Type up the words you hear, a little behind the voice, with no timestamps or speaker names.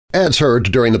Ads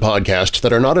heard during the podcast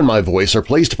that are not in my voice are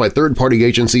placed by third-party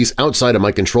agencies outside of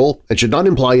my control and should not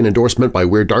imply an endorsement by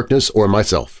Weird Darkness or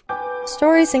myself.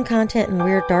 Stories and content in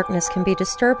Weird Darkness can be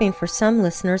disturbing for some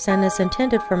listeners and is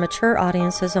intended for mature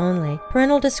audiences only.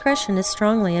 Parental discretion is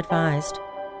strongly advised.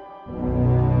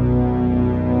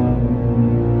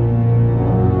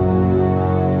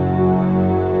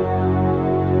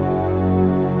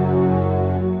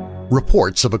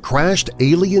 Reports of a crashed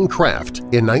alien craft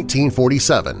in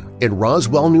 1947 in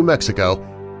Roswell, New Mexico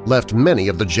left many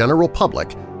of the general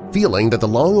public feeling that the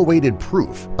long-awaited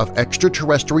proof of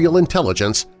extraterrestrial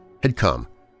intelligence had come.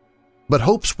 But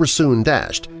hopes were soon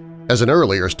dashed, as an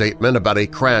earlier statement about a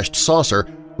crashed saucer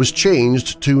was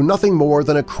changed to nothing more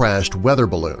than a crashed weather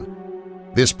balloon.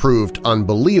 This proved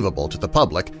unbelievable to the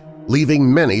public,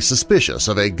 leaving many suspicious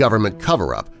of a government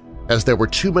cover-up, as there were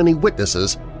too many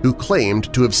witnesses who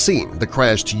claimed to have seen the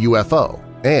crashed UFO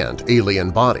and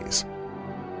alien bodies.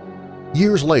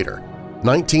 Years later,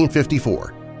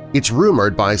 1954, it's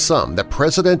rumored by some that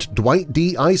President Dwight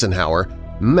D. Eisenhower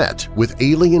met with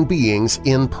alien beings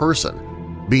in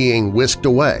person, being whisked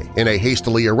away in a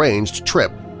hastily arranged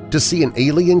trip to see an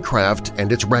alien craft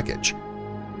and its wreckage.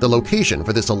 The location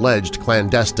for this alleged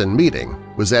clandestine meeting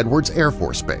was Edwards Air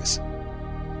Force Base.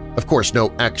 Of course,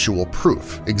 no actual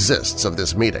proof exists of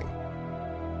this meeting.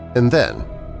 And then,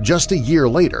 just a year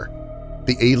later,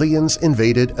 the aliens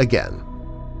invaded again,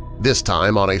 this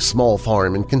time on a small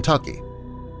farm in Kentucky,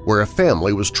 where a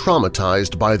family was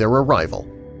traumatized by their arrival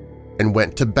and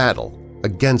went to battle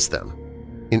against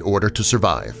them in order to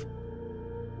survive.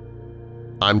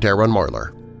 I'm Darren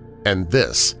Marlar, and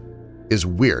this is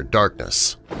Weird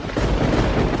Darkness.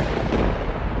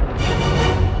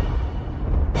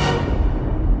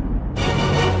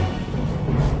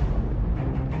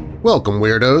 Welcome,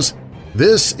 Weirdos!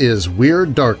 This is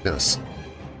Weird Darkness.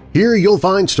 Here you'll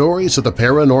find stories of the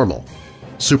paranormal,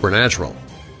 supernatural,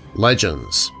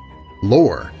 legends,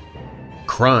 lore,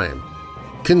 crime,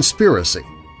 conspiracy,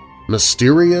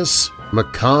 mysterious,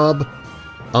 macabre,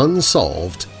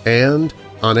 unsolved, and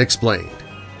unexplained.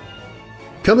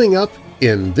 Coming up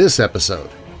in this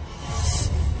episode.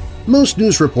 Most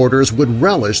news reporters would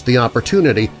relish the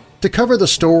opportunity to cover the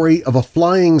story of a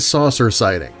flying saucer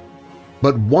sighting.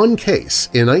 But one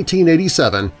case in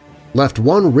 1987 left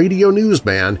one radio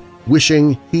newsman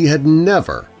wishing he had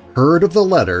never heard of the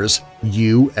letters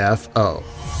UFO.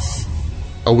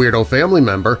 A Weirdo Family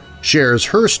member shares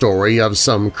her story of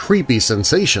some creepy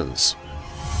sensations.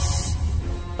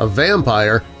 A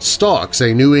vampire stalks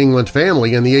a New England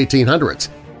family in the 1800s,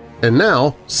 and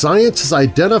now science has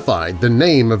identified the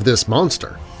name of this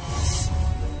monster.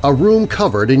 A room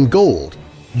covered in gold,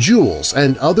 jewels,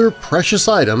 and other precious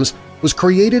items was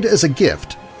created as a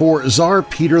gift for Czar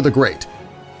Peter the Great.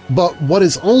 But what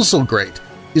is also great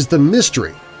is the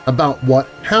mystery about what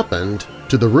happened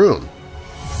to the room.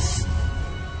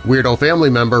 Weirdo Family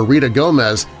member Rita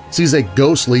Gomez sees a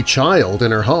ghostly child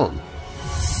in her home.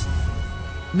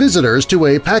 Visitors to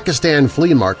a Pakistan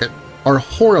flea market are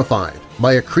horrified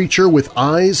by a creature with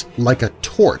eyes like a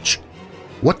torch.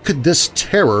 What could this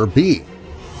terror be?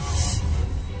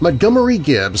 Montgomery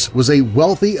Gibbs was a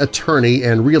wealthy attorney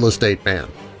and real estate man,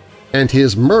 and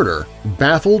his murder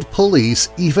baffled police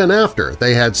even after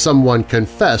they had someone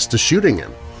confess to shooting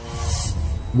him.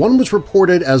 One was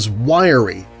reported as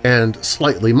wiry and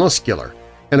slightly muscular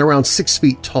and around 6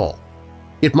 feet tall.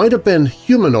 It might have been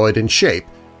humanoid in shape,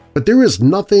 but there is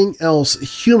nothing else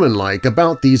human-like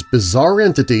about these bizarre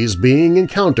entities being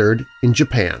encountered in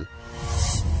Japan.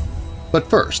 But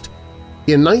first,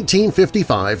 in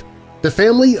 1955, the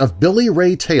family of Billy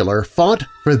Ray Taylor fought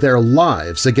for their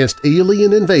lives against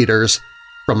alien invaders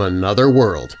from another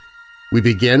world. We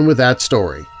begin with that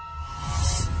story.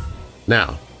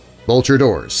 Now, bolt your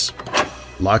doors,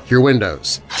 lock your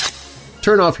windows,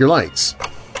 turn off your lights,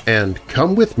 and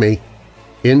come with me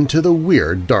into the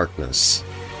Weird Darkness.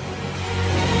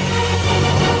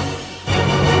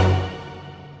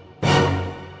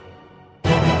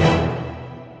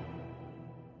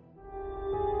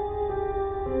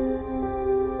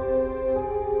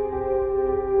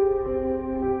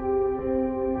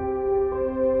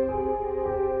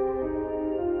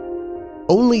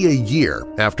 Only a year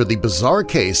after the bizarre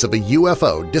case of a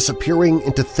UFO disappearing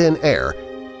into thin air,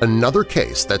 another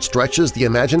case that stretches the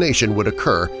imagination would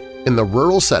occur in the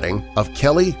rural setting of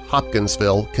Kelly,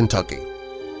 Hopkinsville, Kentucky.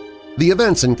 The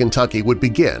events in Kentucky would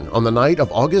begin on the night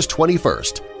of August 21,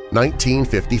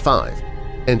 1955,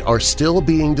 and are still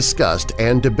being discussed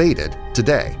and debated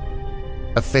today.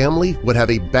 A family would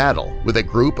have a battle with a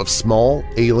group of small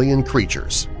alien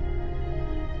creatures.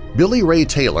 Billy Ray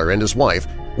Taylor and his wife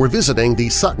were visiting the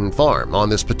Sutton farm on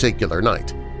this particular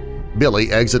night.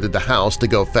 Billy exited the house to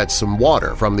go fetch some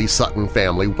water from the Sutton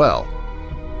family well.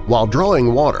 While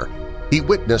drawing water, he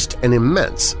witnessed an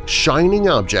immense, shining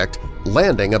object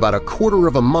landing about 1/4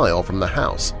 of a mile from the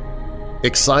house.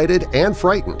 Excited and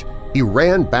frightened, he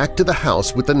ran back to the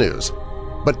house with the news,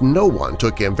 but no one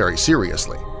took him very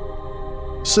seriously.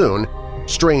 Soon,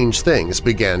 strange things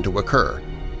began to occur.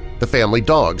 The family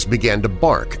dogs began to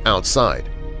bark outside.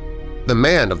 The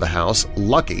man of the house,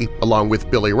 Lucky, along with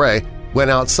Billy Ray,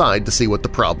 went outside to see what the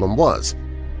problem was.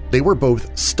 They were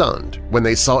both stunned when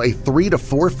they saw a 3 to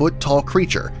 4 foot tall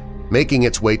creature making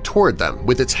its way toward them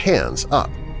with its hands up.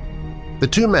 The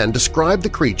two men described the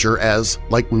creature as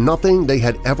like nothing they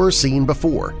had ever seen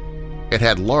before. It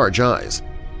had large eyes,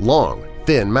 long,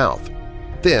 thin mouth,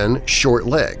 thin, short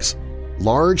legs,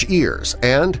 large ears,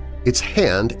 and its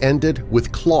hand ended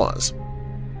with claws.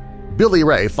 Billy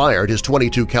Ray fired his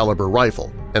 .22 caliber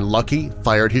rifle, and Lucky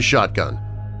fired his shotgun.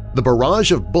 The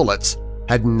barrage of bullets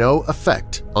had no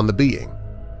effect on the being.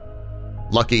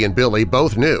 Lucky and Billy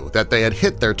both knew that they had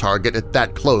hit their target at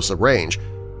that close a range,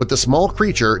 but the small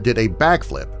creature did a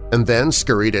backflip and then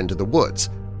scurried into the woods.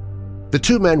 The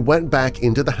two men went back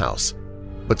into the house,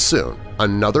 but soon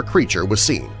another creature was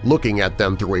seen looking at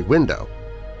them through a window.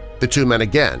 The two men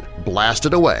again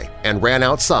blasted away and ran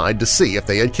outside to see if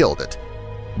they had killed it,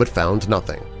 but found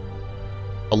nothing.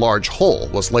 A large hole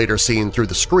was later seen through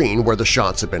the screen where the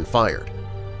shots had been fired.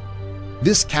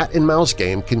 This cat-and-mouse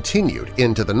game continued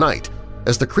into the night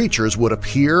as the creatures would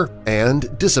appear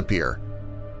and disappear.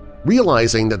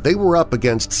 Realizing that they were up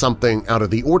against something out of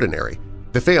the ordinary,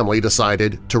 the family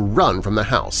decided to run from the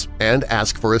house and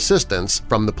ask for assistance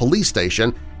from the police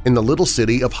station in the little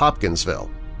city of Hopkinsville.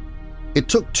 It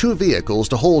took 2 vehicles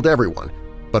to hold everyone,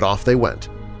 but off they went.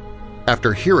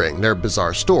 After hearing their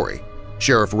bizarre story,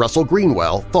 Sheriff Russell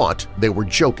Greenwell thought they were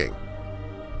joking.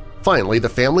 Finally, the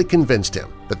family convinced him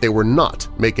that they were not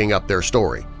making up their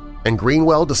story, and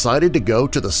Greenwell decided to go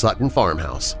to the Sutton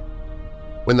farmhouse.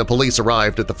 When the police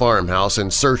arrived at the farmhouse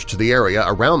and searched the area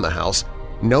around the house,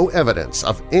 no evidence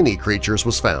of any creatures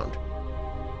was found.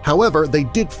 However, they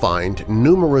did find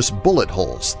numerous bullet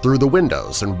holes through the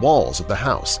windows and walls of the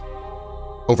house.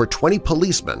 Over 20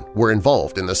 policemen were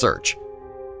involved in the search.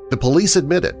 The police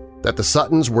admitted that the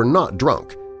Suttons were not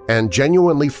drunk and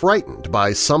genuinely frightened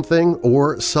by something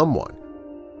or someone.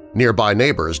 Nearby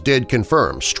neighbors did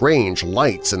confirm strange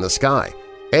lights in the sky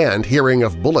and hearing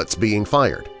of bullets being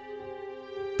fired.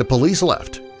 The police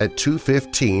left at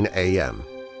 2:15 a.m.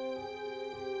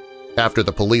 After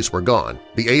the police were gone,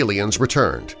 the aliens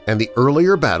returned and the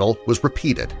earlier battle was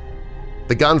repeated.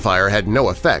 The gunfire had no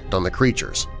effect on the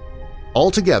creatures.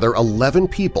 Altogether, 11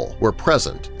 people were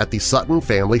present at the Sutton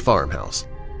family farmhouse.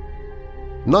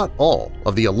 Not all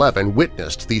of the 11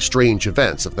 witnessed the strange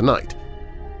events of the night.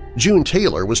 June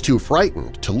Taylor was too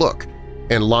frightened to look,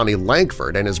 and Lonnie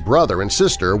Langford and his brother and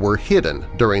sister were hidden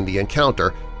during the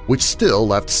encounter, which still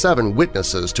left 7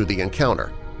 witnesses to the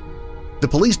encounter. The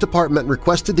police department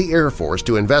requested the Air Force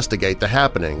to investigate the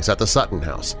happenings at the Sutton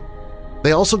house.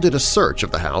 They also did a search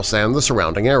of the house and the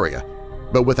surrounding area,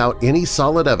 but without any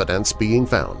solid evidence being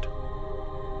found.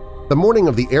 The morning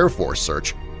of the Air Force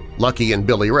search, Lucky and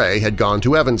Billy Ray had gone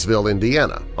to Evansville,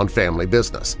 Indiana on family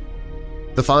business.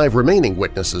 The 5 remaining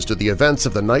witnesses to the events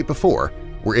of the night before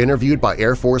were interviewed by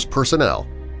Air Force personnel,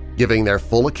 giving their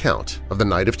full account of the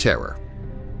night of terror.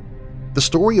 The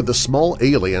story of the small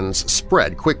aliens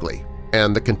spread quickly,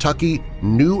 and the Kentucky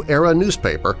New Era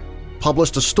newspaper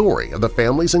published a story of the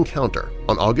family's encounter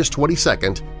on August 22,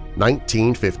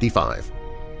 1955.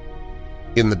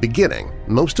 In the beginning,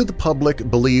 most of the public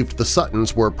believed the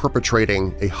Suttons were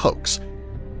perpetrating a hoax,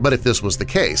 but if this was the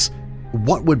case,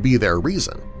 what would be their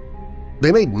reason?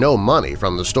 They made no money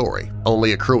from the story,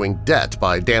 only accruing debt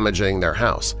by damaging their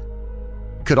house.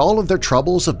 Could all of their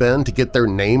troubles have been to get their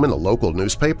name in a local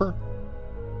newspaper?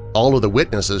 All of the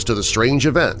witnesses to the strange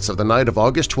events of the night of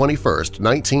August 21,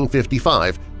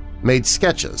 1955, made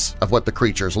sketches of what the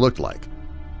creatures looked like.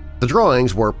 The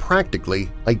drawings were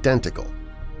practically identical.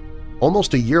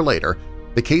 Almost a year later,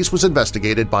 the case was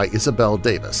investigated by Isabel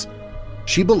Davis.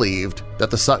 She believed that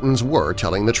the Suttons were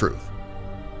telling the truth.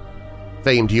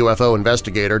 Famed UFO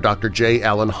investigator Dr. J.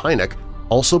 Allen Hynek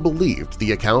also believed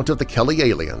the account of the Kelly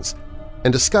aliens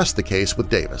and discussed the case with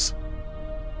Davis.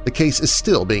 The case is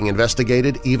still being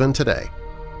investigated even today,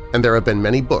 and there have been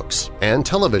many books and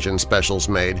television specials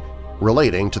made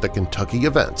relating to the Kentucky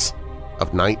events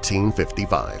of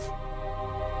 1955.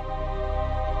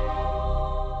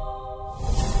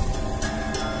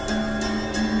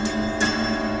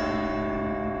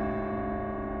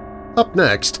 Up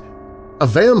next, a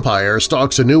vampire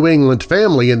stalks a New England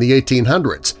family in the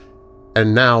 1800s,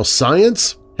 and now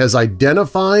science has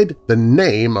identified the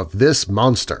name of this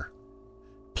monster.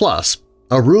 Plus,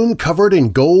 a room covered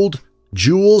in gold,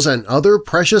 jewels, and other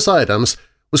precious items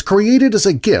was created as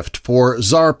a gift for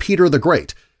Czar Peter the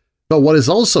Great. But what is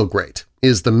also great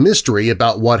is the mystery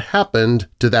about what happened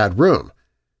to that room.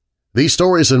 These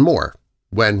stories and more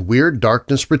when Weird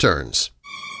Darkness returns.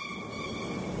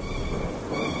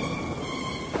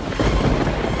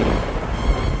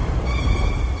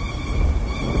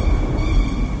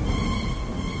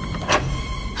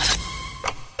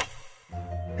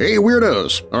 Hey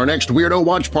Weirdos! Our next Weirdo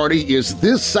Watch Party is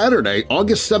this Saturday,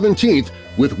 August 17th,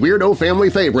 with Weirdo Family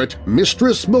favorite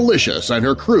Mistress Malicious and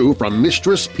her crew from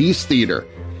Mistress Peace Theater.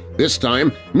 This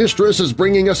time, Mistress is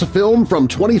bringing us a film from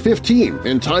 2015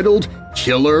 entitled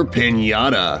Killer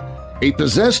Piñata, a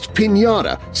possessed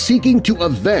piñata seeking to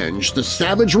avenge the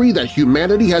savagery that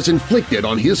humanity has inflicted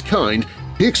on his kind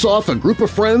picks off a group of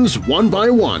friends one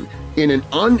by one in an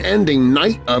unending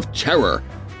night of terror.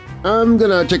 I'm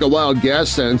gonna take a wild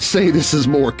guess and say this is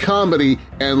more comedy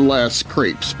and less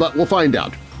creeps, but we'll find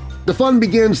out. The fun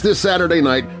begins this Saturday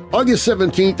night, August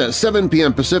 17th at 7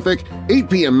 p.m. Pacific, 8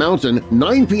 p.m. Mountain,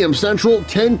 9 p.m. Central,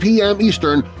 10 p.m.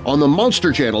 Eastern on the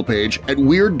Monster Channel page at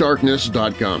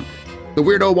WeirdDarkness.com. The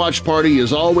Weirdo Watch Party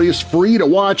is always free to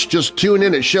watch. Just tune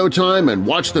in at showtime and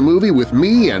watch the movie with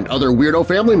me and other Weirdo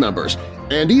family members,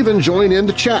 and even join in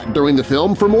the chat during the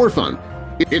film for more fun.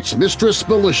 It's Mistress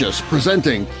Malicious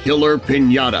presenting Killer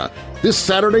Piñata this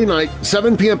Saturday night,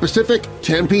 7 p.m. Pacific,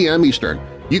 10 p.m. Eastern.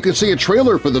 You can see a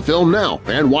trailer for the film now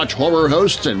and watch horror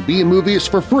hosts and B-movies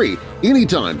for free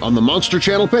anytime on the Monster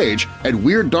Channel page at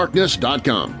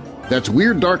WeirdDarkness.com. That's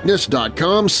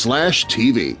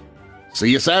WeirdDarkness.com/TV. See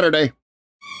you Saturday!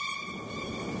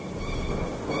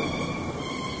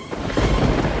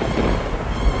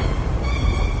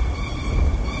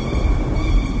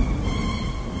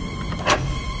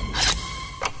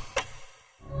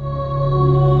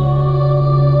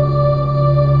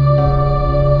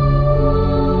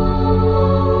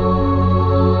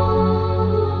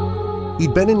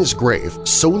 He'd been in his grave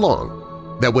so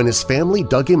long that when his family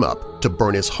dug him up to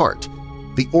burn his heart,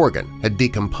 the organ had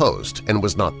decomposed and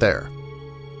was not there.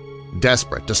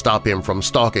 Desperate to stop him from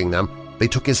stalking them, they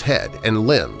took his head and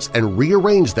limbs and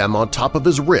rearranged them on top of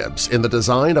his ribs in the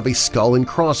design of a skull and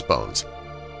crossbones.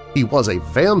 He was a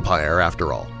vampire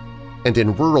after all, and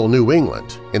in rural New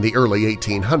England in the early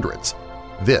 1800s,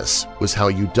 this was how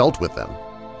you dealt with them.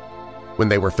 When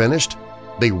they were finished,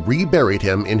 they reburied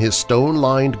him in his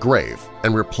stone-lined grave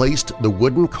and replaced the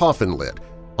wooden coffin lid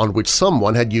on which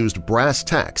someone had used brass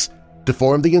tacks to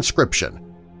form the inscription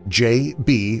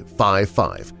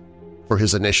JB55 for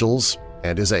his initials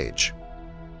and his age.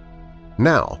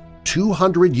 Now,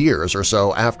 200 years or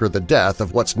so after the death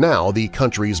of what's now the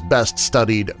country's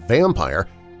best-studied vampire,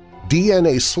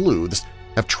 DNA sleuths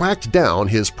have tracked down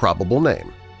his probable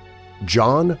name –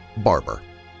 John Barber.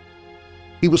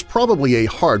 He was probably a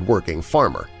hard-working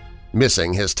farmer.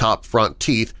 Missing his top front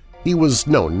teeth, he was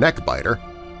no neck-biter.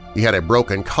 He had a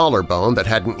broken collarbone that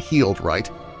hadn't healed right,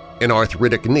 an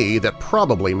arthritic knee that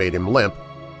probably made him limp,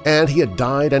 and he had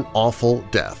died an awful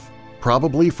death,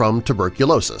 probably from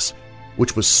tuberculosis,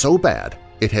 which was so bad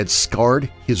it had scarred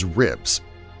his ribs.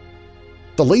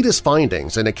 The latest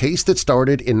findings in a case that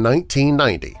started in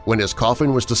 1990 when his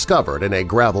coffin was discovered in a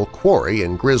gravel quarry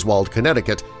in Griswold,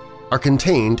 Connecticut, are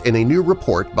contained in a new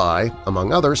report by,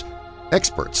 among others,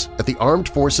 experts at the Armed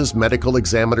Forces Medical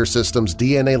Examiner System's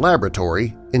DNA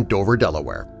laboratory in Dover,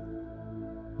 Delaware.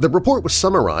 The report was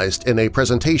summarized in a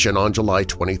presentation on July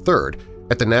 23rd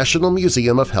at the National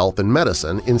Museum of Health and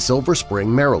Medicine in Silver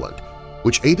Spring, Maryland,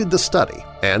 which aided the study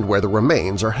and where the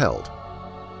remains are held.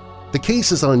 The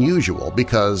case is unusual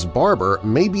because Barber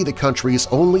may be the country's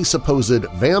only supposed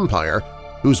vampire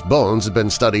whose bones have been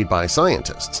studied by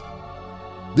scientists.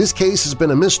 This case has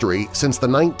been a mystery since the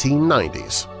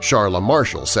 1990s, Charla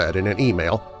Marshall said in an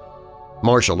email.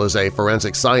 Marshall is a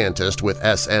forensic scientist with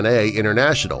SNA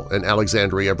International in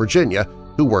Alexandria, Virginia,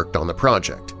 who worked on the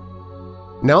project.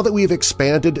 Now that we've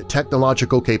expanded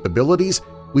technological capabilities,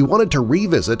 we wanted to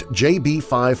revisit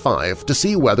JB55 to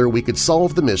see whether we could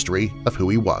solve the mystery of who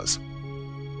he was.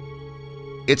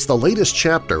 It's the latest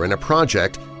chapter in a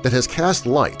project that has cast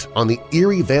light on the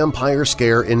eerie vampire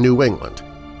scare in New England,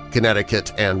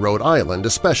 Connecticut and Rhode Island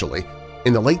especially,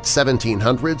 in the late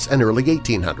 1700s and early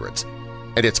 1800s,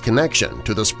 and its connection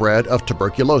to the spread of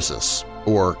tuberculosis,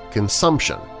 or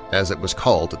consumption as it was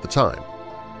called at the time.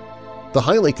 The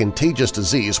highly contagious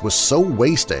disease was so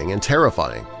wasting and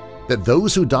terrifying that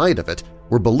those who died of it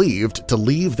were believed to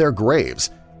leave their graves,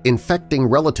 infecting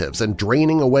relatives and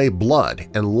draining away blood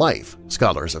and life,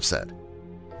 scholars have said.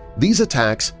 These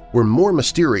attacks were more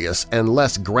mysterious and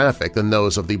less graphic than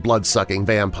those of the blood-sucking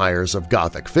vampires of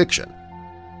Gothic fiction.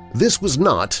 "This was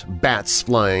not bats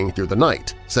flying through the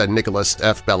night," said Nicholas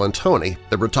F. Bellantoni,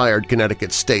 the retired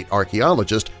Connecticut state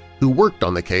archaeologist who worked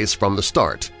on the case from the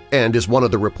start and is one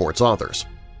of the report's authors.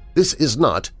 "This is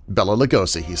not Bela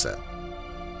Lugosi," he said.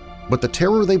 But the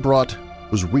terror they brought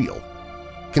was real.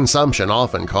 Consumption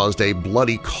often caused a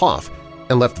bloody cough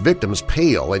and left victims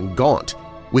pale and gaunt,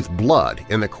 with blood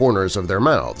in the corners of their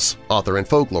mouths, author and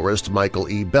folklorist Michael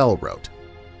E. Bell wrote.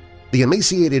 "The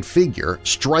emaciated figure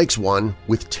strikes one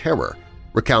with terror,"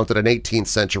 recounted an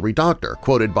 18th-century doctor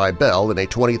quoted by Bell in a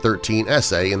 2013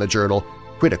 essay in the journal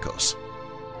Criticos.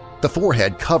 "The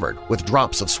forehead covered with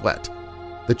drops of sweat,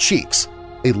 the cheeks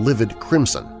a livid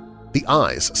crimson, the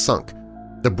eyes sunk,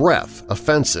 the breath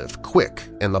offensive, quick,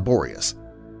 and laborious.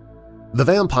 The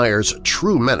vampire's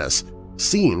true menace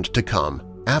seemed to come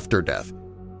after death,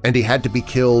 and he had to be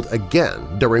killed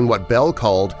again during what Bell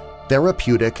called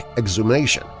therapeutic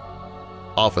exhumation.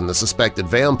 Often the suspected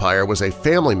vampire was a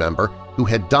family member who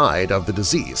had died of the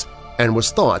disease and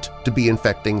was thought to be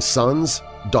infecting sons,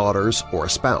 daughters, or a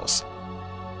spouse.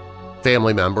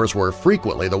 Family members were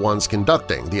frequently the ones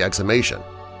conducting the exhumation.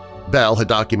 Bell had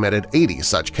documented 80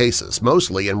 such cases,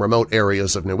 mostly in remote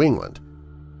areas of New England.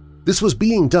 This was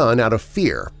being done out of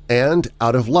fear and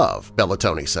out of love,"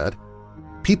 Bellantoni said.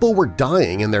 "People were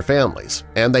dying in their families,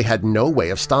 and they had no way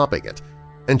of stopping it,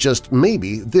 and just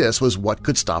maybe this was what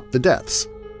could stop the deaths.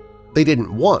 They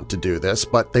didn't want to do this,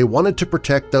 but they wanted to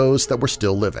protect those that were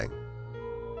still living.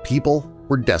 People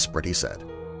were desperate," he said.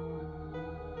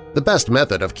 The best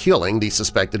method of killing the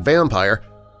suspected vampire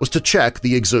was to check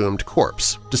the exhumed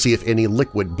corpse to see if any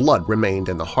liquid blood remained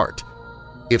in the heart.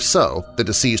 If so, the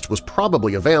deceased was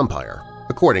probably a vampire,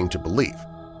 according to belief.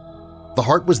 The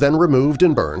heart was then removed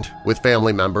and burned, with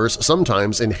family members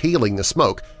sometimes inhaling the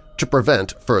smoke to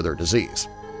prevent further disease.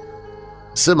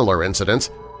 Similar incidents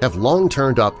have long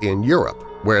turned up in Europe,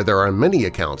 where there are many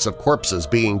accounts of corpses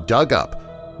being dug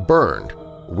up, burned,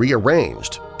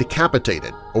 rearranged,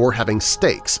 decapitated, or having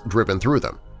stakes driven through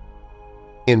them.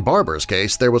 In Barber's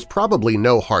case, there was probably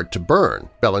no heart to burn,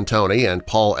 Bellantoni and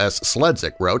Paul S.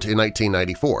 Sledzik wrote in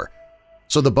 1994,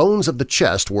 so the bones of the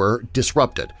chest were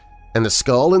disrupted, and the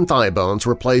skull and thigh bones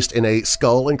were placed in a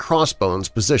skull and crossbones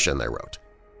position, they wrote.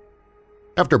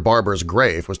 After Barber's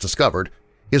grave was discovered,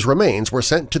 his remains were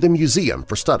sent to the museum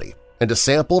for study, and a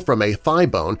sample from a thigh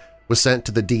bone was sent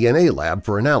to the DNA lab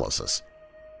for analysis.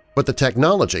 But the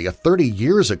technology of 30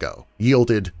 years ago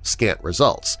yielded scant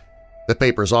results. The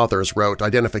paper's authors wrote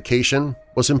identification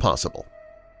was impossible.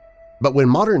 But when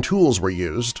modern tools were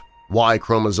used,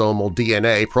 Y-chromosomal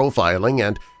DNA profiling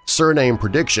and surname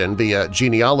prediction via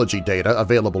genealogy data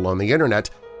available on the Internet,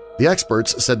 the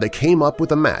experts said they came up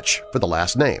with a match for the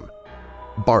last name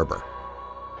 – Barber.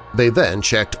 They then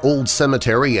checked old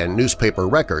cemetery and newspaper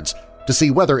records to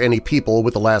see whether any people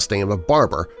with the last name of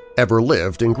Barber ever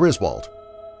lived in Griswold.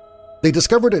 They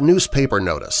discovered a newspaper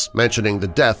notice mentioning the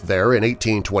death there in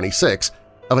 1826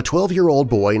 of a 12-year-old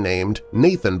boy named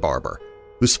Nathan Barber,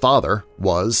 whose father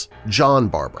was John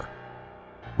Barber.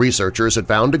 Researchers had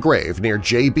found a grave near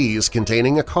JB's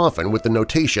containing a coffin with the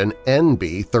notation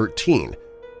NB13,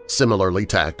 similarly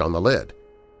tacked on the lid.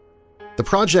 The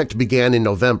project began in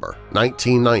November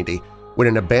 1990 when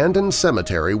an abandoned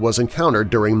cemetery was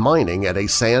encountered during mining at a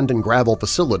sand and gravel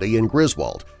facility in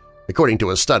Griswold, according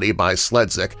to a study by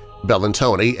Sledzik,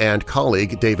 Bellantoni, and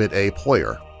colleague David A.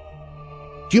 Poyer.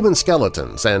 Human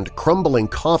skeletons and crumbling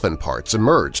coffin parts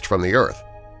emerged from the earth,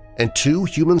 and 2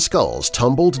 human skulls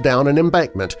tumbled down an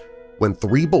embankment when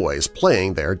 3 boys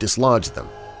playing there dislodged them.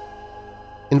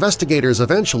 Investigators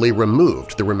eventually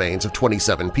removed the remains of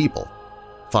 27 people,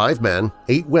 5 men,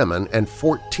 8 women, and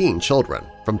 14 children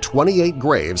from 28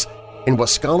 graves in what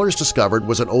scholars discovered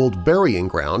was an old burying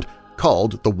ground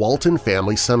called the Walton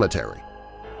Family Cemetery.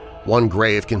 One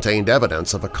grave contained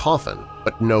evidence of a coffin,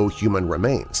 but no human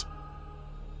remains.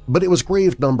 But it was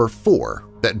grave number 4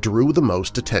 that drew the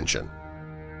most attention.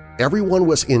 Everyone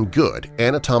was in good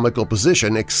anatomical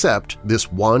position except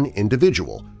this one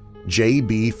individual,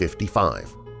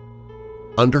 JB55.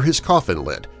 Under his coffin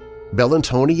lid,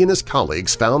 Bellantoni and his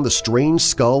colleagues found the strange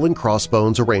skull and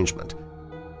crossbones arrangement.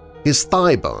 His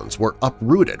thigh bones were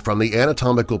uprooted from the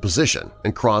anatomical position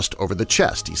and crossed over the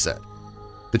chest, he said.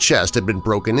 The chest had been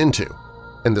broken into,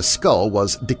 and the skull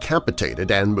was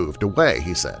decapitated and moved away,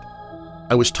 he said.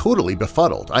 I was totally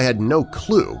befuddled. I had no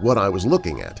clue what I was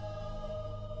looking at.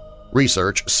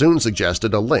 Research soon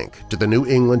suggested a link to the New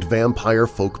England vampire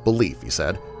folk belief, he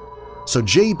said. So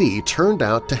JB turned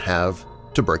out to have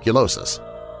tuberculosis.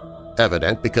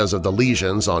 Evident because of the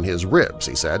lesions on his ribs,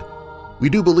 he said. We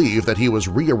do believe that he was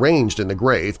rearranged in the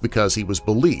grave because he was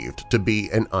believed to be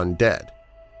an undead.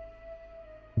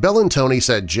 Bellantoni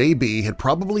said J.B. had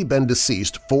probably been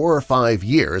deceased 4 or 5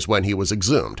 years when he was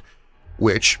exhumed,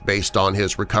 which, based on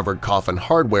his recovered coffin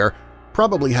hardware,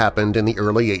 probably happened in the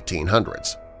early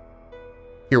 1800s.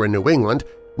 Here in New England,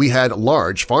 we had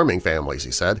large farming families,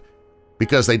 he said.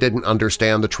 Because they didn't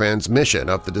understand the transmission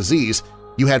of the disease,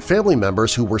 you had family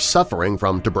members who were suffering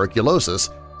from tuberculosis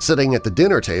sitting at the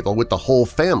dinner table with the whole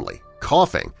family,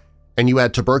 coughing, and you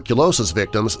had tuberculosis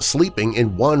victims sleeping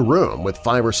in one room with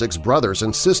 5 or 6 brothers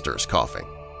and sisters coughing.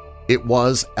 It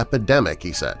was epidemic,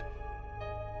 he said.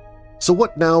 So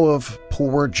what now of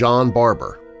poor John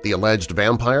Barber, the alleged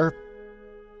vampire?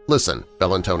 Listen,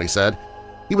 Bellantoni said,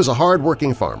 he was a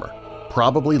hard-working farmer,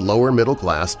 probably lower middle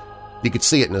class. You could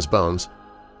see it in his bones.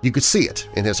 You could see it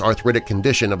in his arthritic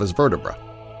condition of his vertebra.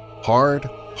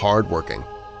 Hard-working.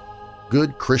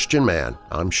 Good Christian man,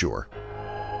 I'm sure.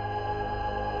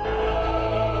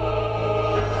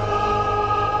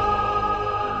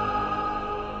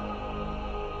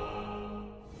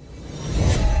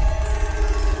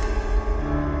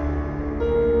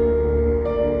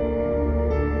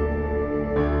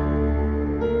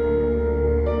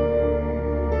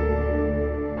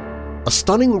 A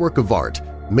stunning work of art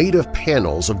made of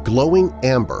panels of glowing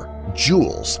amber,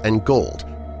 jewels, and gold,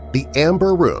 the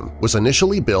Amber Room was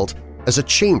initially built as a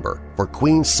chamber for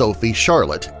Queen Sophie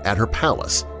Charlotte at her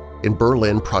palace in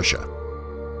Berlin, Prussia.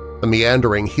 The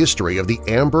meandering history of the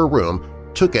Amber Room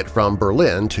took it from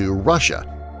Berlin to Russia,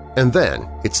 and then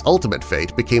its ultimate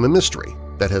fate became a mystery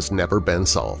that has never been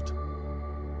solved.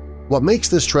 What makes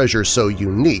this treasure so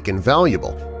unique and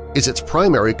valuable is its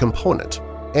primary component,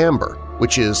 amber,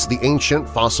 which is the ancient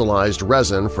fossilized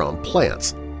resin from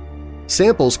plants.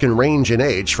 Samples can range in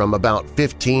age from about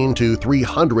 15 to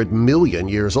 300 million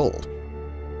years old.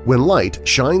 When light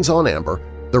shines on amber,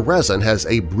 the resin has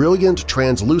a brilliant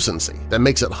translucency that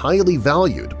makes it highly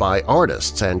valued by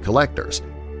artists and collectors.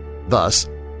 Thus,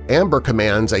 amber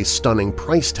commands a stunning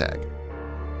price tag.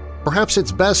 Perhaps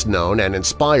its best known and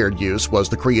inspired use was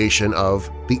the creation of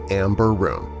the Amber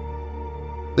Room.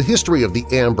 The history of the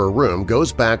Amber Room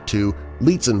goes back to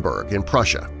Lietzenburg in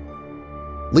Prussia.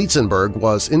 Lietzenburg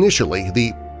was initially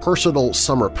the personal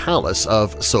summer palace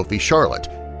of Sophie Charlotte,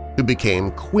 who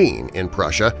became queen in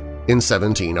Prussia in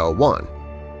 1701.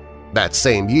 That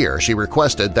same year, she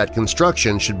requested that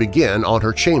construction should begin on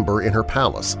her chamber in her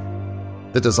palace.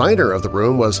 The designer of the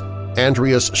room was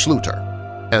Andreas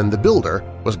Schluter, and the builder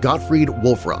was Gottfried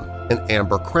Wolfram, an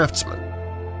amber craftsman.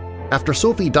 After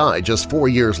Sophie died just 4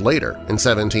 years later, in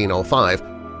 1705,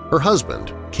 her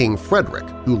husband, King Frederick,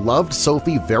 who loved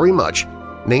Sophie very much,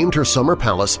 named her summer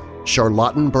palace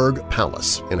Charlottenburg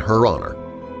Palace in her honor.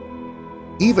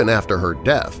 Even after her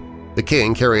death, the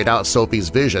king carried out Sophie's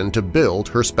vision to build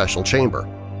her special chamber.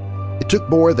 It took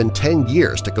more than 10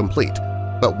 years to complete,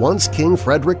 but once King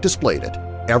Frederick displayed it,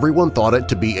 everyone thought it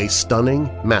to be a stunning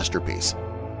masterpiece.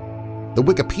 The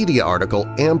Wikipedia article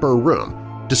Amber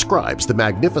Room describes the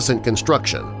magnificent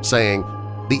construction, saying,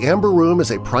 "The Amber Room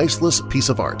is a priceless piece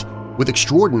of art with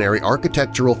extraordinary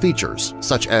architectural features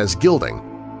such as gilding,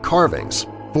 carvings,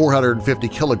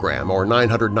 450-kilogram or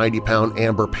 990-pound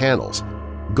amber panels,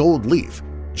 gold leaf,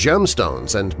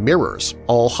 gemstones, and mirrors,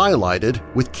 all highlighted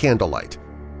with candlelight.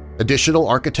 Additional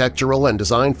architectural and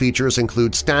design features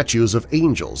include statues of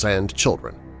angels and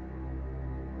children."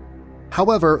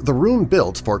 However, the room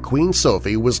built for Queen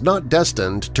Sophie was not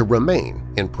destined to remain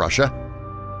in Prussia.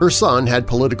 Her son had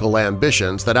political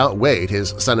ambitions that outweighed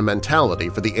his sentimentality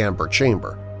for the Amber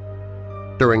Chamber.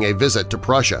 During a visit to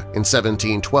Prussia in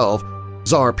 1712,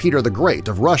 Czar Peter the Great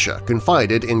of Russia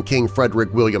confided in King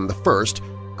Frederick William I,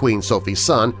 Queen Sophie's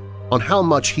son, on how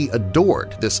much he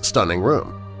adored this stunning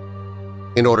room.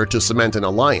 In order to cement an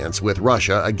alliance with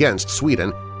Russia against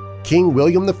Sweden, King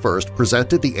William I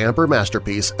presented the amber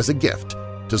masterpiece as a gift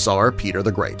to Czar Peter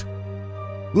the Great.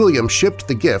 William shipped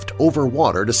the gift over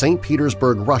water to St.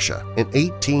 Petersburg, Russia in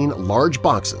 18 large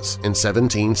boxes in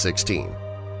 1716.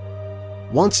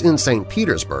 Once in St.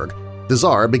 Petersburg, the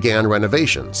Tsar began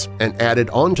renovations and added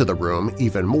onto the room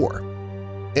even more.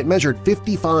 It measured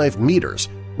 55 meters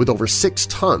with over 6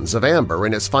 tons of amber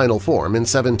in its final form in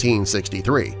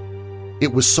 1763.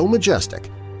 It was so majestic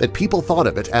that people thought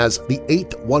of it as the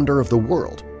 8th wonder of the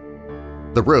world.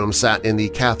 The room sat in the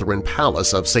Catherine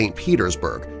Palace of St.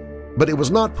 Petersburg, but it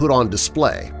was not put on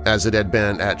display as it had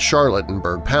been at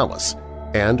Charlottenburg Palace,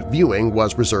 and viewing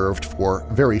was reserved for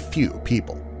very few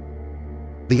people.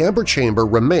 The Amber Chamber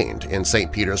remained in St.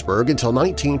 Petersburg until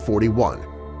 1941.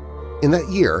 In that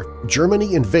year,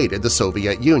 Germany invaded the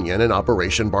Soviet Union in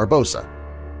Operation Barbarossa.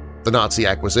 The Nazi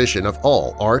acquisition of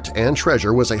all art and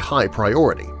treasure was a high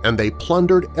priority, and they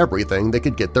plundered everything they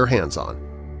could get their hands on.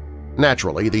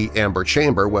 Naturally, the Amber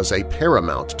Chamber was a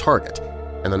paramount target,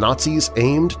 and the Nazis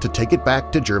aimed to take it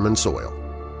back to German soil.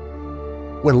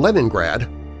 When Leningrad,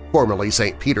 formerly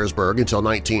St. Petersburg until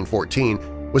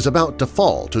 1914, was about to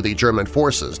fall to the German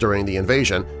forces during the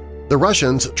invasion, the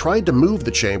Russians tried to move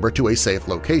the chamber to a safe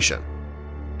location.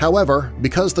 However,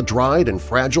 because the dried and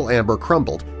fragile amber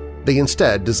crumbled, they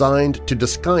instead designed to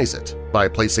disguise it by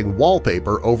placing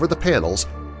wallpaper over the panels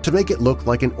to make it look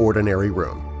like an ordinary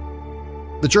room.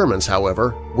 The Germans,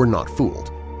 however, were not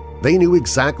fooled. They knew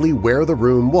exactly where the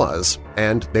room was,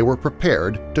 and they were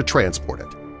prepared to transport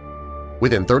it.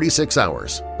 Within 36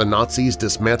 hours, the Nazis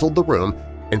dismantled the room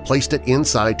and placed it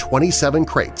inside 27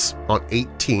 crates on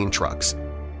 18 trucks.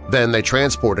 Then they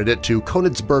transported it to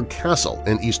Königsberg Castle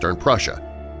in eastern Prussia.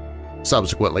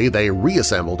 Subsequently, they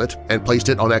reassembled it and placed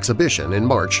it on exhibition in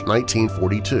March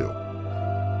 1942.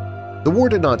 The war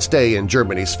did not stay in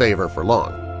Germany's favor for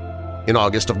long. In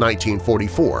August of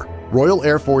 1944, Royal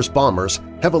Air Force bombers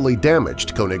heavily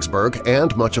damaged Königsberg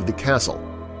and much of the castle.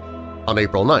 On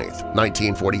April 9,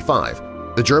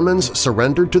 1945, the Germans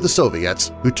surrendered to the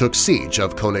Soviets, who took siege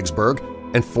of Königsberg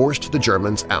and forced the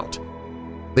Germans out.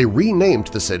 They renamed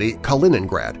the city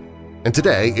Kaliningrad, and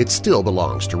today it still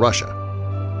belongs to Russia.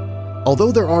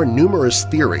 Although there are numerous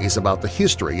theories about the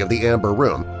history of the Amber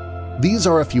Room, these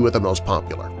are a few of the most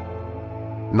popular.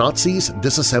 Nazis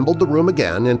disassembled the room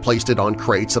again and placed it on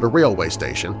crates at a railway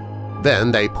station.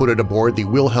 Then they put it aboard the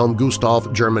Wilhelm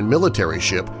Gustave German military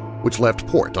ship, which left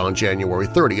port on January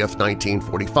 30,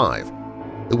 1945.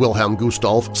 The Wilhelm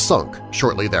Gustave sunk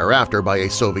shortly thereafter by a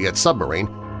Soviet submarine,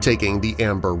 taking the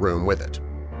Amber Room with it.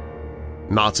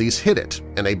 Nazis hid it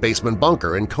in a basement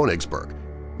bunker in Königsberg.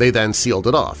 They then sealed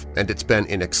it off, and it's been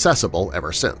inaccessible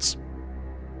ever since.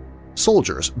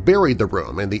 Soldiers buried the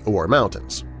room in the Ore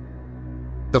Mountains.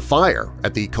 The fire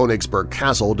at the Königsberg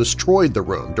Castle destroyed the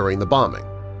room during the bombing.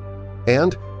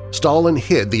 And Stalin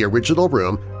hid the original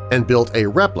room and built a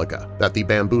replica that the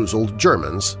bamboozled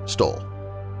Germans stole.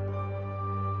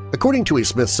 According to a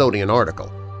Smithsonian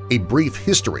article, A Brief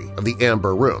History of the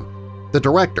Amber Room, the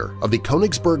director of the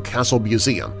Königsberg Castle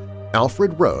Museum,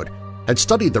 Alfred Rode, had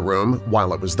studied the room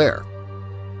while it was there.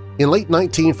 In late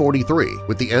 1943,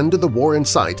 with the end of the war in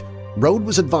sight, Rode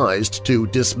was advised to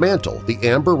dismantle the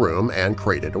Amber Room and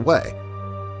crate it away.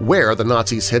 Where the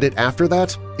Nazis hid it after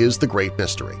that is the great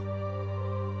mystery.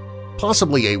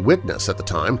 Possibly a witness at the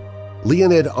time,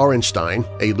 Leonid Arenstein,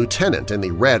 a lieutenant in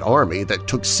the Red Army that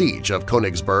took siege of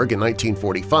Königsberg in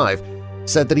 1945,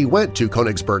 said that he went to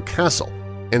Königsberg Castle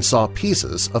and saw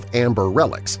pieces of amber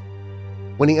relics.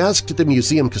 When he asked the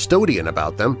museum custodian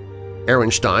about them,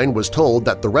 Arenstein was told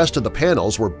that the rest of the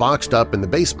panels were boxed up in the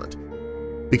basement.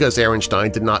 Because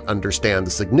Arenstein did not understand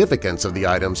the significance of the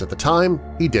items at the time,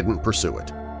 he didn't pursue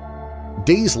it.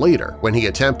 Days later, when he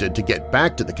attempted to get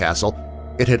back to the castle,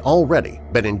 it had already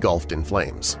been engulfed in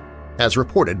flames, as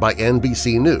reported by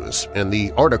NBC News in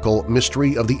the article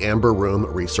Mystery of the Amber Room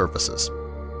Resurfaces.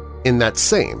 In that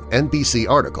same NBC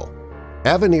article,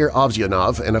 Avenir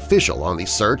Ovzyanov, an official on the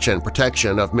search and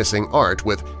protection of missing art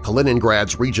with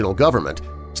Kaliningrad's regional government,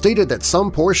 stated that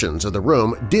some portions of the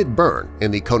room did burn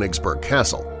in the Königsberg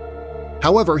Castle.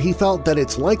 However, he felt that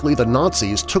it's likely the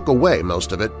Nazis took away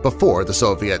most of it before the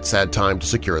Soviets had time to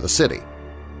secure the city.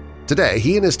 Today,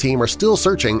 he and his team are still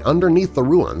searching underneath the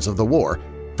ruins of the war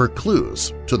for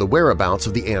clues to the whereabouts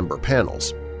of the amber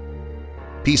panels.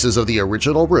 Pieces of the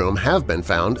original room have been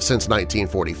found since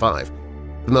 1945.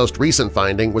 The most recent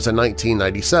finding was in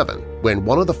 1997, when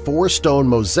one of the 4 stone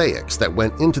mosaics that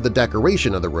went into the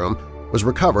decoration of the room was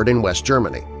recovered in West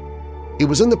Germany. It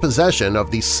was in the possession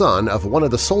of the son of one of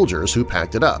the soldiers who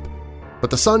packed it up, but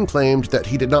the son claimed that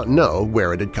he did not know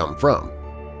where it had come from.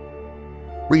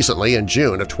 Recently, in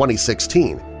June of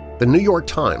 2016, the New York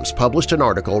Times published an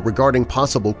article regarding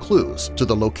possible clues to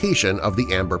the location of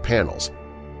the amber panels.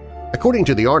 According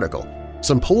to the article,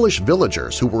 some Polish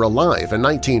villagers who were alive in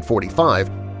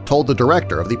 1945 told the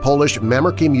director of the Polish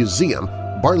Mamerki Museum,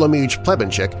 Bartłomiej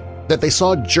Plebenczyk, that they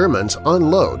saw Germans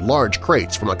unload large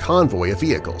crates from a convoy of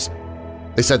vehicles.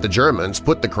 They said the Germans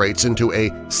put the crates into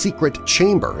a secret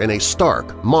chamber in a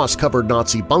stark, moss-covered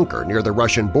Nazi bunker near the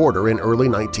Russian border in early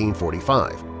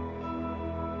 1945.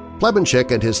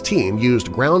 Plebenczyk and his team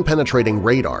used ground-penetrating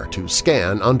radar to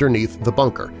scan underneath the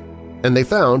bunker, and they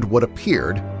found what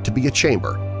appeared to be a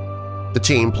chamber. The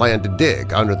team planned to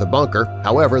dig under the bunker,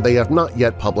 however they have not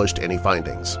yet published any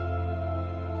findings.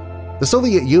 The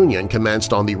Soviet Union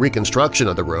commenced on the reconstruction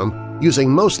of the room using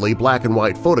mostly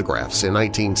black-and-white photographs in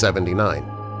 1979.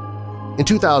 In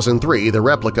 2003, the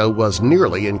replica was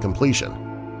nearly in completion.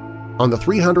 On the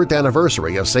 300th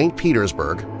anniversary of St.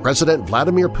 Petersburg, President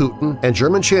Vladimir Putin and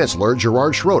German Chancellor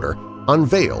Gerhard Schroeder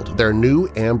unveiled their new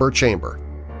amber chamber.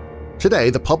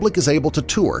 Today, the public is able to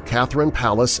tour Catherine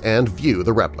Palace and view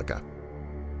the replica.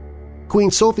 Queen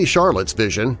Sophie Charlotte's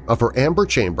vision of her amber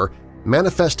chamber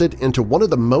manifested into one of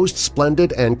the most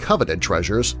splendid and coveted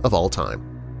treasures of all time.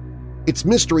 Its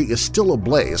mystery is still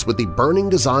ablaze with the burning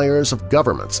desires of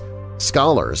governments,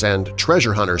 scholars, and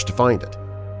treasure hunters to find it.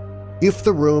 If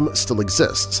the room still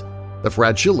exists, the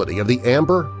fragility of the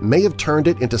amber may have turned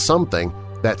it into something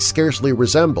that scarcely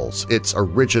resembles its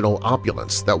original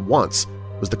opulence that once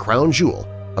was the crown jewel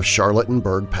of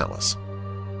Charlottenburg Palace.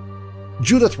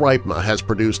 Judith Reipma has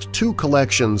produced 2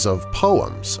 collections of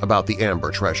poems about the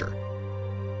amber treasure.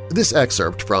 This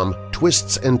excerpt from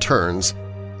Twists and Turns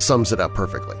sums it up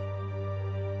perfectly.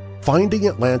 Finding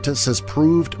Atlantis has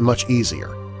proved much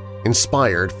easier,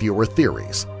 inspired fewer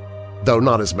theories, though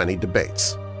not as many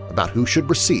debates, about who should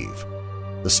receive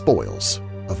the spoils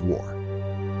of war.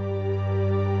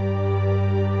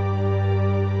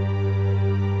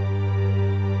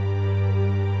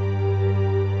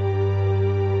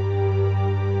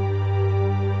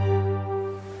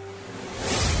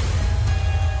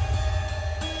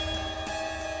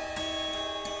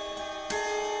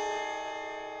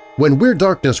 When Weird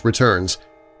Darkness returns,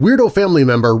 Weirdo Family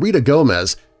member Rita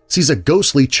Gomez sees a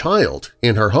ghostly child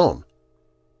in her home.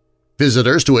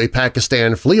 Visitors to a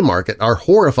Pakistan flea market are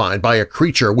horrified by a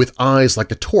creature with eyes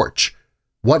like a torch.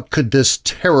 What could this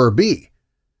terror be?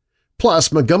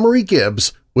 Plus, Montgomery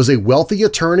Gibbs was a wealthy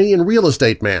attorney and real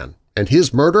estate man, and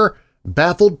his murder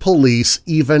baffled police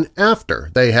even after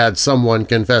they had someone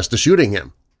confess to shooting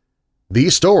him.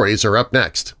 These stories are up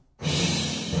next.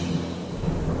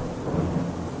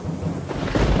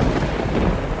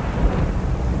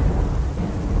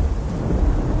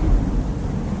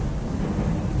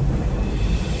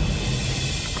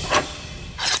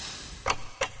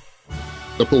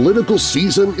 The political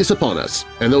season is upon us,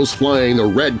 and those flying the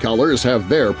red colors have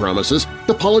their promises.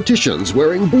 The politicians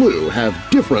wearing blue have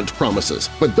different promises,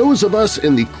 but those of us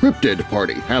in the cryptid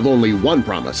party have only one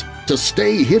promise – to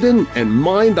stay hidden and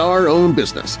mind our own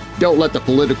business. Don't let the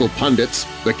political pundits,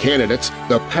 the candidates,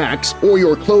 the PACs, or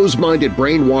your closed-minded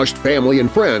brainwashed family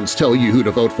and friends tell you who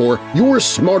to vote for. You're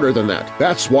smarter than that.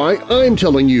 That's why I'm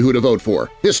telling you who to vote for.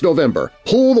 This November,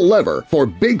 pull the lever for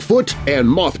Bigfoot and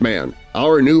Mothman.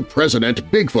 Our new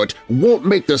president, Bigfoot, won't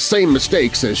make the same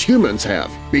mistakes as humans have,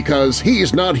 because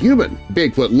he's not human.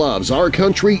 Bigfoot loves our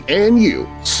country and you,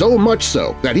 so much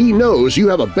so that he knows you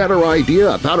have a better idea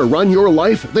of how to run your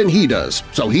life than he does,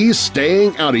 so he's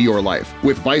staying out of your life.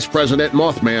 With Vice President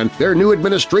Mothman, their new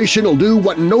administration will do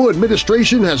what no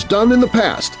administration has done in the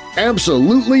past –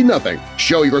 absolutely nothing.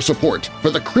 Show your support for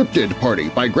the Cryptid Party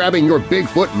by grabbing your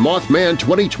Bigfoot Mothman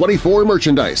 2024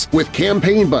 merchandise with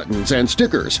campaign buttons and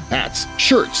stickers, hats,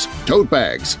 shirts, tote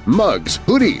bags, mugs,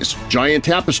 hoodies, giant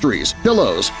tapestries,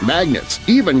 pillows, magnets,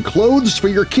 even clothes for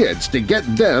your kids to get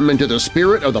them into the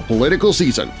spirit of the political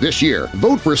season. This year,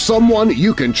 vote for someone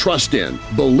you can trust in,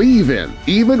 believe in,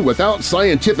 even without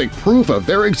scientific proof of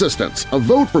their existence. A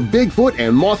vote for Bigfoot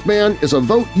and Mothman is a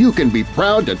vote you can be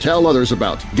proud to tell others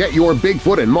about. Get your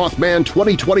Bigfoot and Mothman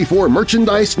 2024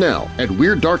 merchandise now at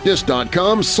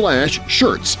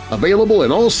WeirdDarkness.com/shirts, available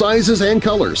in all sizes and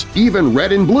colors, even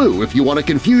red and blue if you want to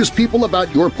confuse people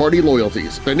about your party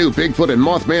loyalties. The new Bigfoot and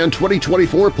Mothman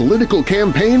 2024 political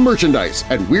campaign merchandise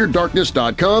at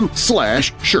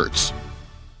WeirdDarkness.com/shirts.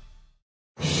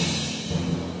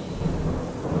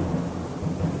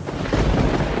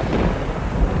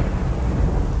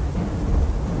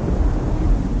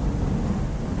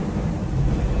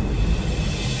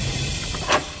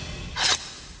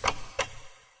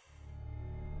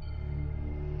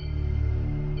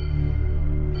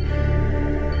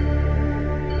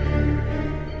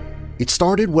 It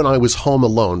started when I was home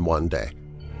alone one day.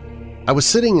 I was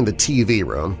sitting in the TV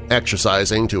room,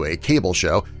 exercising to a cable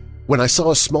show, when I saw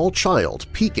a small child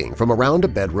peeking from around a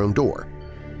bedroom door.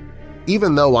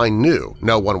 Even though I knew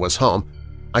no one was home,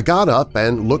 I got up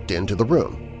and looked into the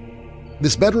room.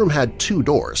 This bedroom had 2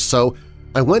 doors, so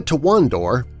I went to one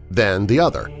door, then the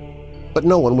other, but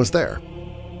no one was there.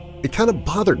 It kind of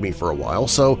bothered me for a while,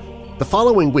 so the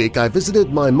following week I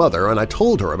visited my mother and I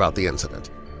told her about the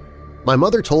incident. My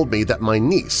mother told me that my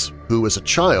niece, who as a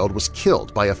child was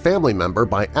killed by a family member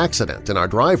by accident in our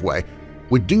driveway,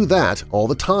 would do that all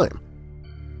the time.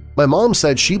 My mom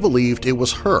said she believed it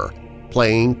was her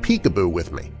playing peekaboo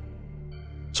with me.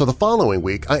 So the following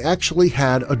week I actually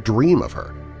had a dream of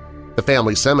her. The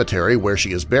family cemetery where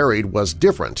she is buried was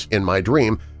different in my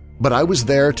dream, but I was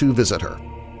there to visit her.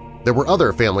 There were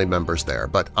other family members there,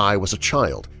 but I was a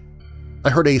child. I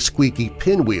heard a squeaky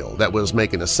pinwheel that was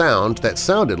making a sound that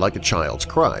sounded like a child's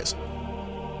cries.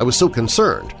 I was so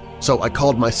concerned, so I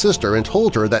called my sister and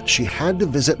told her that she had to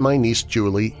visit my niece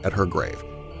Julie at her grave,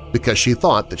 because she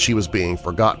thought that she was being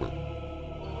forgotten.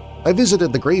 I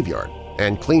visited the graveyard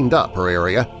and cleaned up her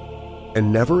area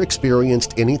and never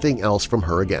experienced anything else from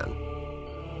her again.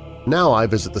 Now I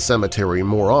visit the cemetery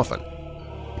more often,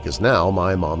 because now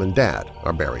my mom and dad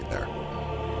are buried there.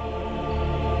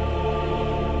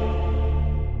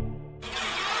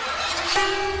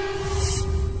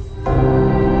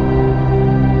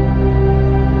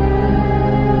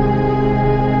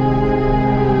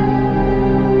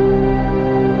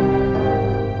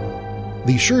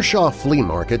 The Shershah flea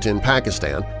market in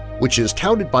Pakistan, which is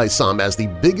touted by some as the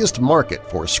biggest market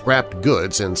for scrapped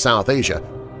goods in South Asia,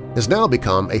 has now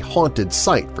become a haunted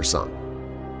site for some.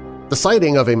 The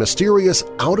sighting of a mysterious,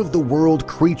 out-of-the-world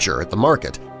creature at the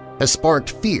market has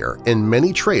sparked fear in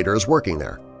many traders working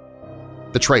there.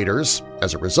 The traders,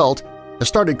 as a result, have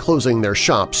started closing their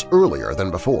shops earlier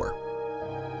than before.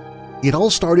 It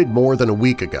all started more than a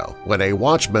week ago when a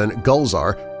watchman,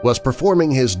 Gulzar, was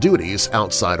performing his duties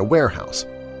outside a warehouse.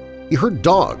 He heard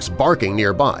dogs barking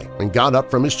nearby and got up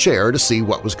from his chair to see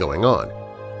what was going on.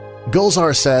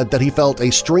 Gulzar said that he felt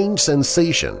a strange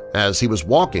sensation as he was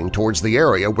walking towards the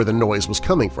area where the noise was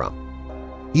coming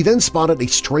from. He then spotted a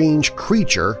strange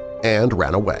creature and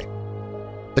ran away.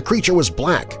 The creature was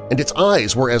black and its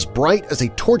eyes were as bright as a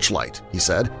torchlight, he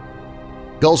said.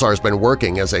 Gulzar's been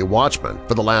working as a watchman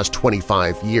for the last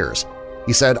 25 years.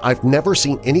 He said, "I've never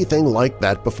seen anything like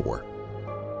that before."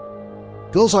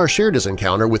 Gulzar shared his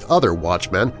encounter with other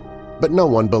watchmen, but no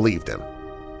one believed him.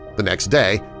 The next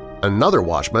day, another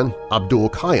watchman, Abdul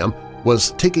Qayyum,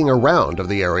 was taking a round of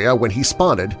the area when he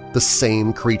spotted the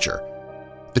same creature.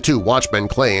 The two watchmen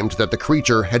claimed that the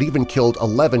creature had even killed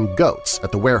 11 goats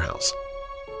at the warehouse.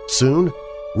 Soon,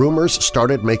 rumors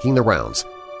started making the rounds,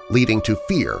 leading to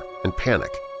fear and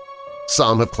panic.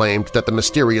 Some have claimed that the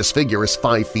mysterious figure is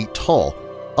 5 feet tall.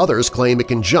 Others claim it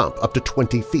can jump up to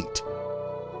 20 feet.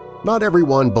 Not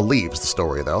everyone believes the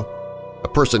story, though. A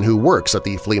person who works at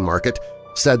the flea market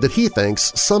said that he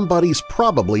thinks somebody's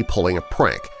probably pulling a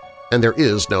prank, and there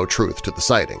is no truth to the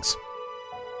sightings.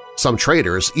 Some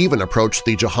traders even approached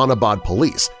the Jahanabad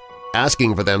police,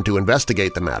 asking for them to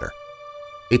investigate the matter.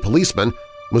 A policeman,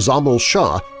 Muzammil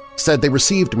Shah, said they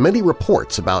received many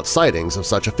reports about sightings of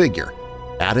such a figure,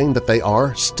 adding that they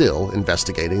are still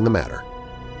investigating the matter.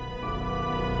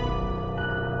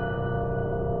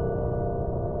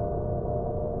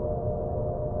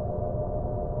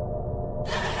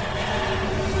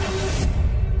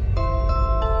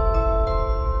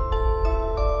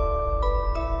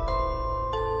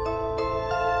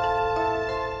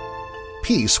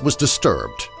 Peace was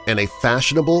disturbed in a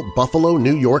fashionable Buffalo,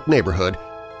 New York neighborhood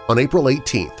on April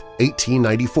 18,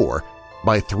 1894,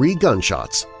 by 3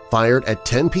 gunshots fired at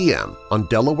 10 p.m. on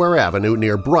Delaware Avenue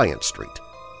near Bryant Street.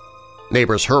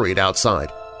 Neighbors hurried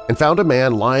outside and found a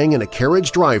man lying in a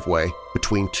carriage driveway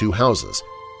between 2 houses,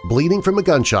 bleeding from a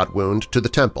gunshot wound to the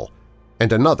temple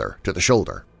and another to the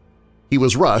shoulder. He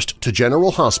was rushed to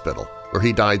General Hospital, where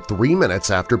he died 3 minutes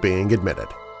after being admitted.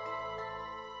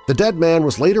 The dead man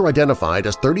was later identified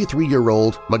as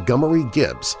 33-year-old Montgomery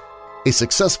Gibbs, a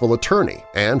successful attorney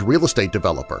and real estate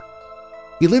developer.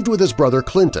 He lived with his brother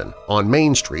Clinton on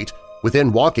Main Street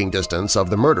within walking distance of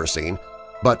the murder scene,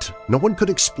 but no one could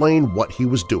explain what he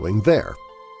was doing there.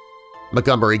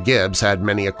 Montgomery Gibbs had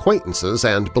many acquaintances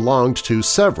and belonged to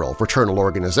several fraternal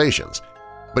organizations,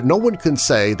 but no one can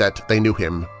say that they knew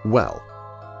him well.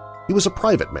 He was a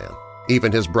private man.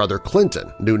 Even his brother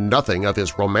Clinton knew nothing of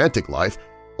his romantic life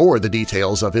or the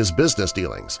details of his business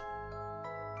dealings.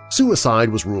 Suicide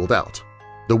was ruled out.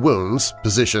 The wounds,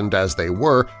 positioned as they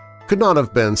were, could not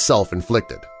have been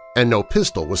self-inflicted, and no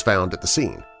pistol was found at the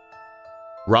scene.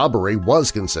 Robbery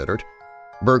was considered.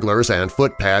 Burglars and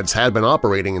footpads had been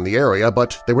operating in the area,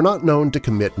 but they were not known to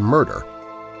commit murder,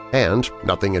 and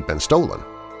nothing had been stolen.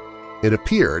 It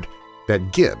appeared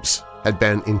that Gibbs had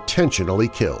been intentionally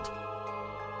killed.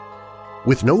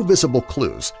 With no visible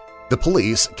clues, the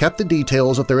police kept the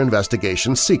details of their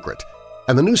investigation secret,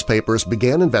 and the newspapers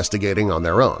began investigating on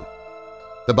their own.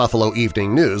 The Buffalo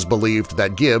Evening News believed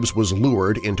that Gibbs was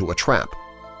lured into a trap.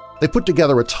 They put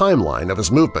together a timeline of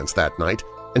his movements that night,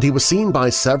 and he was seen by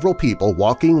several people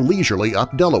walking leisurely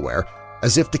up Delaware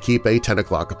as if to keep a 10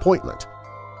 o'clock appointment.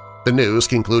 The news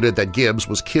concluded that Gibbs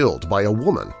was killed by a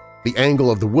woman. The angle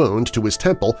of the wound to his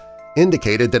temple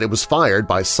indicated that it was fired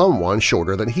by someone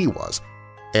shorter than he was,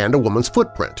 and a woman's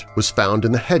footprint was found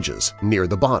in the hedges near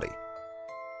the body.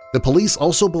 The police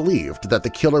also believed that the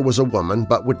killer was a woman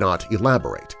but would not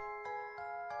elaborate.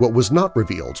 What was not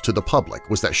revealed to the public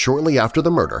was that shortly after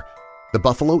the murder, the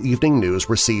Buffalo Evening News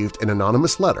received an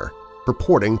anonymous letter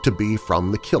purporting to be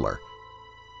from the killer.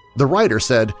 The writer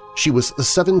said she was a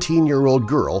 17-year-old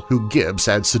girl who Gibbs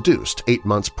had seduced 8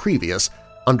 months previous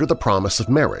under the promise of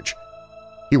marriage.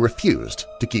 He refused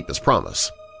to keep his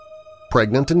promise.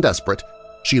 Pregnant and desperate,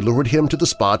 she lured him to the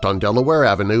spot on Delaware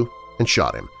Avenue and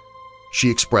shot him. She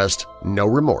expressed no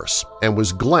remorse and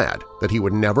was glad that he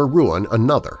would never ruin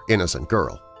another innocent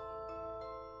girl.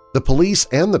 The police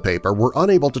and the paper were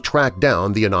unable to track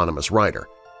down the anonymous writer.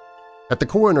 At the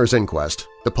coroner's inquest,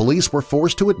 the police were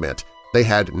forced to admit they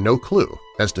had no clue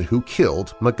as to who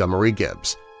killed Montgomery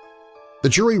Gibbs. The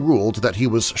jury ruled that he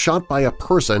was shot by a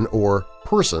person or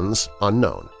persons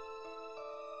unknown.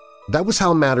 That was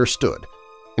how matters stood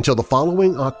until the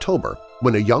following October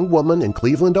when a young woman in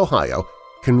Cleveland, Ohio,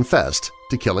 confessed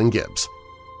to killing Gibbs.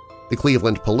 The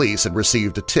Cleveland police had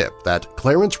received a tip that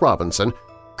Clarence Robinson,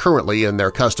 currently in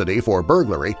their custody for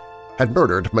burglary, had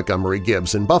murdered Montgomery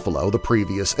Gibbs in Buffalo the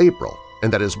previous April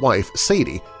and that his wife,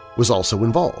 Sadie, was also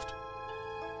involved.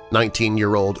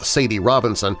 19-year-old Sadie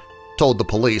Robinson told the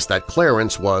police that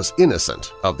Clarence was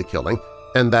innocent of the killing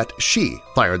and that she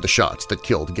fired the shots that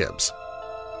killed Gibbs.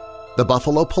 The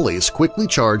Buffalo police quickly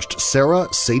charged Sarah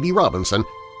Sadie Robinson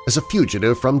as a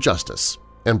fugitive from justice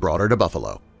and brought her to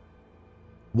Buffalo.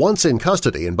 Once in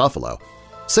custody in Buffalo,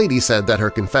 Sadie said that her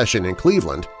confession in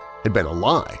Cleveland had been a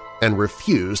lie and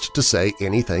refused to say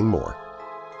anything more.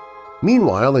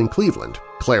 Meanwhile, in Cleveland,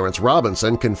 Clarence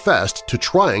Robinson confessed to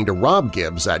trying to rob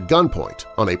Gibbs at gunpoint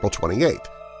on April 28.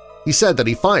 He said that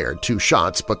he fired 2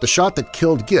 shots, but the shot that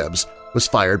killed Gibbs was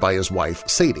fired by his wife,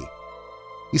 Sadie.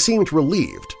 He seemed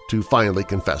relieved to finally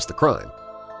confess the crime.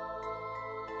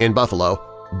 In Buffalo,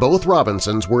 both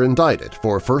Robinsons were indicted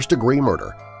for first-degree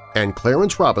murder, and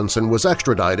Clarence Robinson was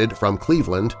extradited from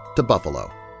Cleveland to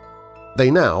Buffalo. They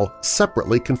now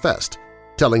separately confessed,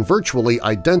 telling virtually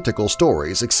identical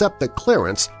stories except that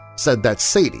Clarence said that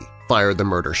Sadie fired the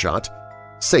murder shot.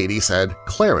 Sadie said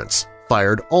Clarence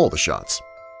fired all the shots.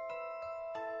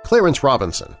 Clarence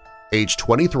Robinson, age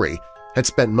 23, had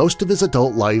spent most of his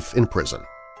adult life in prison.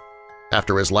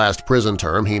 After his last prison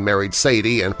term, he married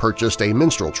Sadie and purchased a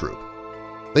minstrel troupe.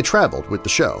 They traveled with the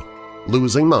show,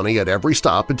 losing money at every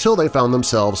stop until they found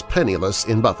themselves penniless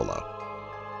in Buffalo.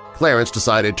 Clarence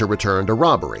decided to return to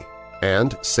robbery,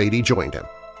 and Sadie joined him,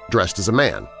 dressed as a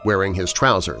man, wearing his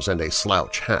trousers and a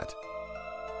slouch hat.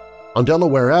 On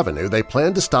Delaware Avenue, they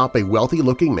planned to stop a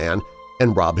wealthy-looking man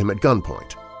and rob him at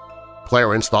gunpoint.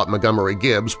 Clarence thought Montgomery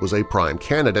Gibbs was a prime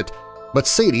candidate, but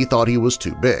Sadie thought he was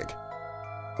too big.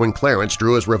 When Clarence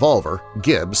drew his revolver,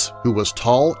 Gibbs, who was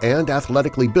tall and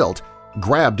athletically built,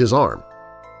 grabbed his arm.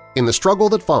 In the struggle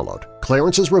that followed,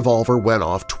 Clarence's revolver went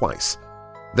off twice.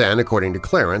 Then, according to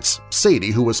Clarence,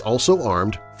 Sadie, who was also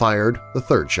armed, fired the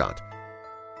 3rd shot.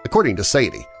 According to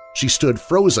Sadie, she stood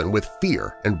frozen with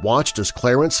fear and watched as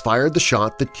Clarence fired the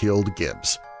shot that killed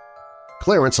Gibbs.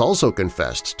 Clarence also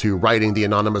confessed to writing the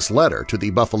anonymous letter to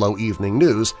the Buffalo Evening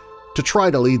News to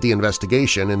try to lead the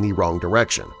investigation in the wrong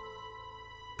direction.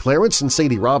 Clarence and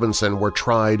Sadie Robinson were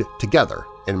tried together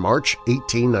in March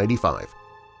 1895.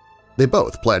 They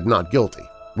both pled not guilty,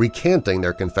 recanting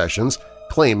their confessions,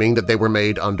 claiming that they were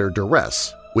made under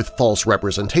duress, with false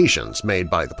representations made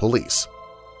by the police.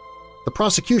 The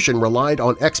prosecution relied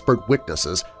on expert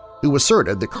witnesses who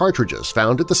asserted the cartridges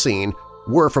found at the scene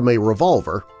were from a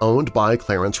revolver owned by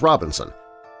Clarence Robinson,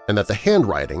 and that the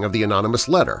handwriting of the anonymous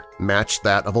letter matched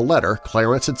that of a letter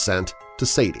Clarence had sent to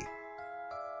Sadie.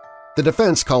 The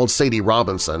defense called Sadie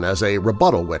Robinson as a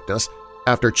rebuttal witness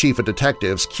after Chief of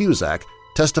Detectives Cusack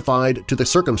testified to the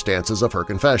circumstances of her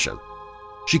confession.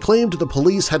 She claimed the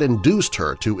police had induced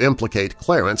her to implicate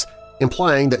Clarence,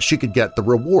 implying that she could get the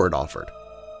reward offered.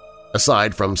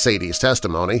 Aside from Sadie's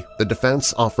testimony, the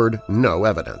defense offered no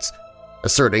evidence,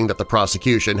 asserting that the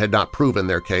prosecution had not proven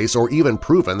their case or even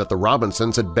proven that the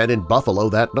Robinsons had been in Buffalo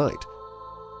that night.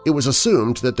 It was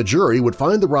assumed that the jury would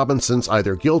find the Robinsons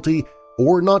either guilty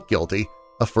or not guilty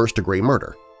of first-degree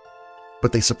murder.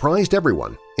 But they surprised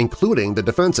everyone, including the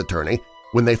defense attorney,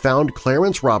 when they found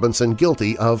Clarence Robinson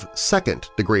guilty of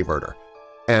second-degree murder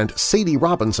and Sadie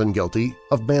Robinson guilty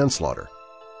of manslaughter.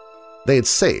 They had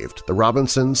saved the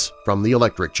Robinsons from the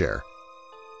electric chair,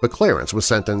 but Clarence was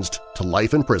sentenced to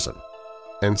life in prison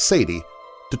and Sadie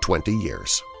to 20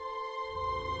 years.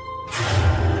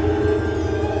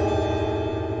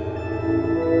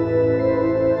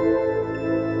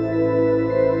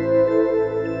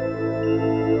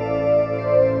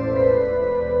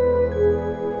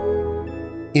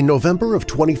 In November of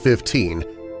 2015,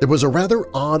 There was a rather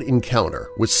odd encounter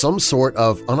with some sort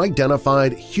of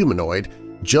unidentified humanoid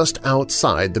just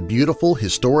outside the beautiful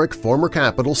historic former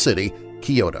capital city,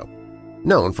 Kyoto,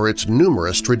 known for its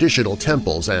numerous traditional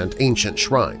temples and ancient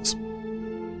shrines.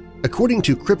 According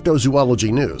to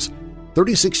Cryptozoology News,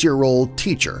 36-year-old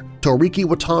teacher Toriki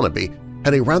Watanabe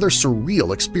had a rather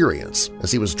surreal experience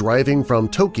as he was driving from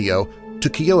Tokyo to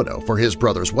Kyoto for his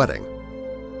brother's wedding.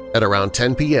 At around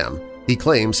 10 p.m., he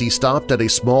claims he stopped at a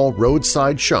small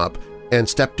roadside shop and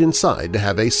stepped inside to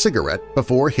have a cigarette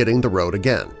before hitting the road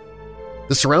again.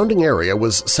 The surrounding area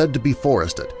was said to be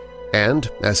forested, and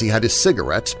as he had his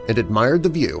cigarette and admired the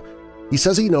view, he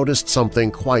says he noticed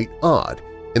something quite odd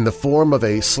in the form of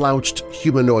a slouched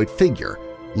humanoid figure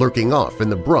lurking off in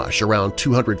the brush around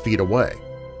 200 feet away.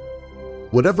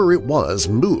 Whatever it was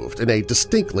moved in a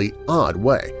distinctly odd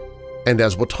way, and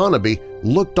as Watanabe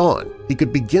looked on, he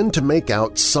could begin to make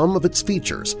out some of its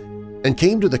features and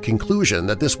came to the conclusion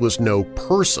that this was no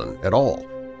person at all.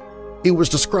 It was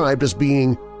described as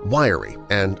being wiry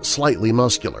and slightly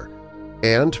muscular,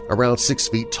 and around 6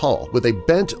 feet tall with a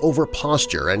bent-over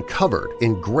posture and covered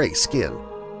in gray skin.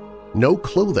 No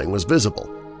clothing was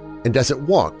visible, and as it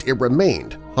walked it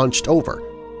remained hunched over,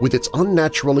 with its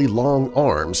unnaturally long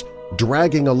arms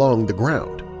dragging along the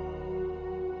ground.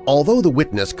 Although the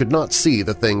witness could not see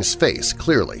the thing's face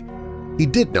clearly, he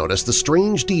did notice the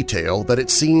strange detail that it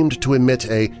seemed to emit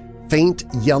a faint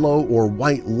yellow or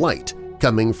white light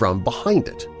coming from behind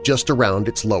it, just around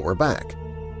its lower back.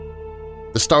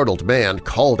 The startled man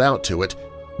called out to it,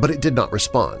 but it did not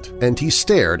respond, and he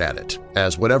stared at it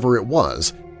as whatever it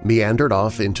was meandered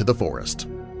off into the forest.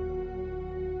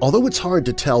 Although it's hard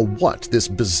to tell what this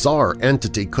bizarre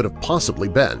entity could have possibly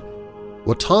been,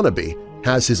 Watanabe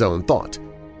has his own thought,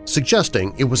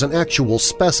 suggesting it was an actual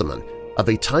specimen of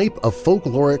a type of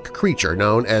folkloric creature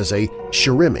known as a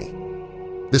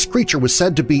shirimi. This creature was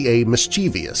said to be a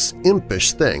mischievous,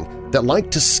 impish thing that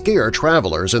liked to scare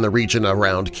travelers in the region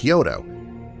around Kyoto.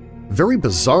 Very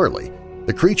bizarrely,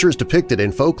 the creature is depicted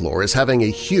in folklore as having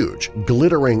a huge,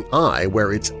 glittering eye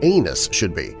where its anus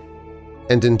should be.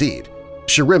 And indeed,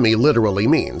 shirimi literally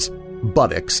means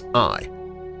buttock's eye.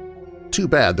 Too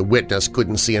bad the witness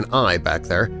couldn't see an eye back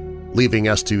there, leaving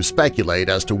us to speculate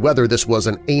as to whether this was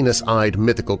an anus-eyed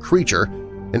mythical creature,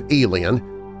 an alien,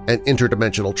 an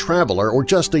interdimensional traveler, or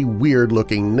just a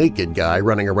weird-looking naked guy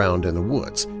running around in the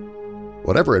woods.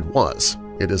 Whatever it was,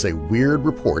 it is a weird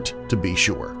report to be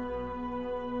sure.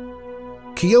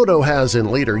 Kyoto has in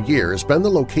later years been the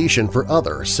location for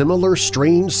other similar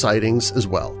strange sightings as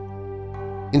well.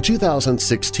 In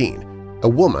 2016, a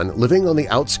woman living on the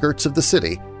outskirts of the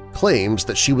city claims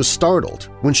that she was startled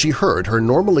when she heard her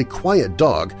normally quiet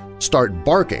dog start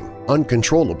barking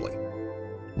uncontrollably.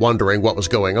 Wondering what was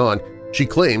going on, she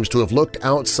claims to have looked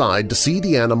outside to see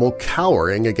the animal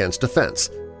cowering against a fence,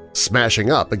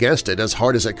 smashing up against it as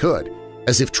hard as it could,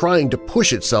 as if trying to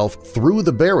push itself through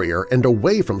the barrier and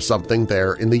away from something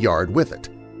there in the yard with it.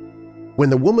 When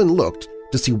the woman looked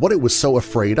to see what it was so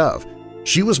afraid of,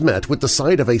 she was met with the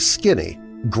sight of a skinny,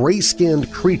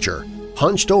 gray-skinned creature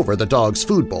hunched over the dog's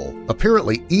food bowl,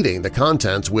 apparently eating the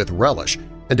contents with relish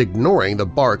and ignoring the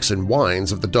barks and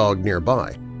whines of the dog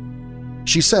nearby.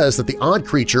 She says that the odd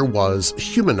creature was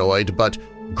humanoid but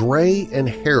gray and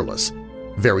hairless,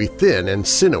 very thin and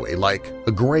sinewy like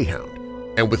a greyhound,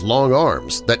 and with long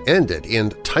arms that ended in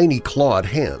tiny clawed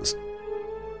hands.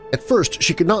 At first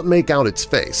she could not make out its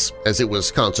face as it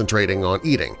was concentrating on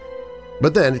eating,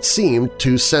 but then it seemed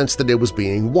to sense that it was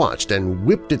being watched and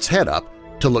whipped its head up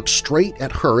to look straight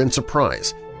at her in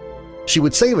surprise. She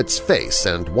would save its face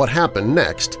and what happened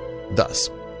next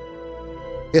thus.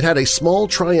 It had a small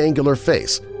triangular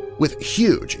face with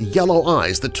huge yellow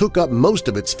eyes that took up most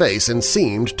of its face and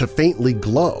seemed to faintly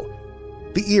glow.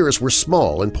 The ears were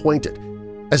small and pointed.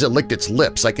 As it licked its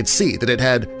lips, I could see that it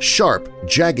had sharp,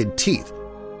 jagged teeth.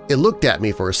 It looked at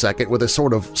me for a second with a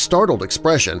sort of startled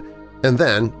expression, and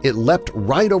then it leapt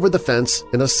right over the fence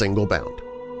in a single bound.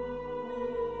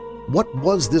 What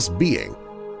was this being,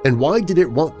 and why did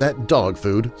it want that dog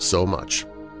food so much?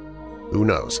 Who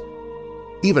knows?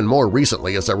 Even more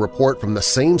recently is a report from the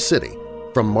same city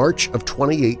from March of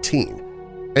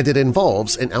 2018, and it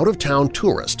involves an out-of-town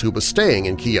tourist who was staying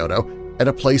in Kyoto at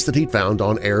a place that he'd found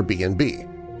on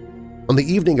Airbnb. On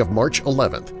the evening of March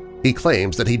 11th, he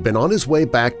claims that he'd been on his way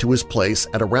back to his place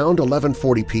at around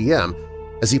 11:40 p.m.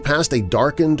 As he passed a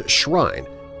darkened shrine,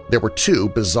 there were two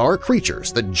bizarre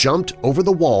creatures that jumped over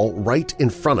the wall right in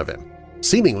front of him,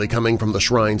 seemingly coming from the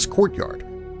shrine's courtyard.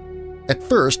 At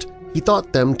first, he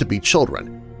thought them to be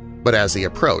children, but as he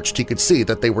approached he could see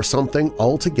that they were something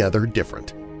altogether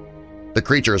different. The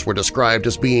creatures were described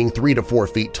as being 3 to 4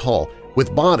 feet tall,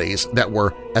 with bodies that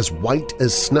were as white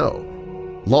as snow,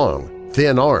 long,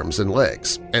 thin arms and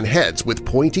legs, and heads with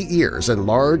pointy ears and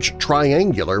large,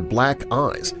 triangular black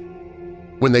eyes.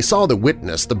 When they saw the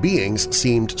witness, the beings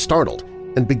seemed startled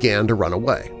and began to run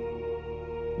away.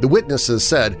 The witnesses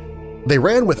said, "They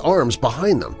ran with arms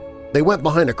behind them. They went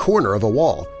behind a corner of a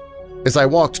wall. As I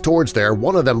walked towards there,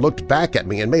 one of them looked back at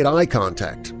me and made eye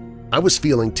contact. I was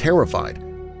feeling terrified.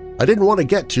 I didn't want to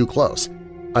get too close.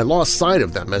 I lost sight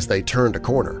of them as they turned a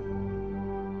corner."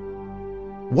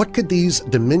 What could these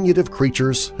diminutive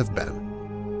creatures have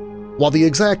been? While the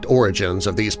exact origins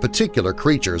of these particular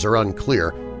creatures are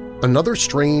unclear, another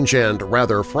strange and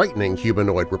rather frightening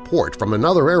humanoid report from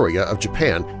another area of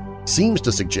Japan seems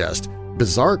to suggest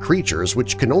bizarre creatures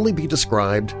which can only be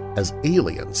described as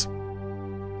aliens.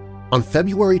 On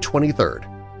February 23,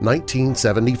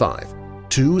 1975,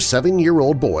 2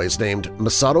 7-year-old boys named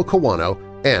Masato Kawano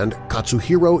and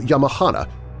Katsuhiro Yamahata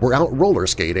were out roller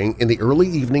skating in the early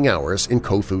evening hours in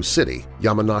Kofu City,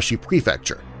 Yamanashi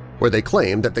Prefecture, where they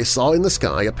claimed that they saw in the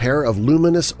sky a pair of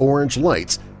luminous orange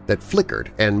lights that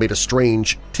flickered and made a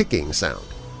strange ticking sound.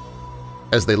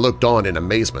 As they looked on in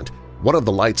amazement, one of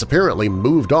the lights apparently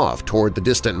moved off toward the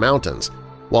distant mountains,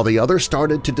 while the other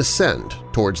started to descend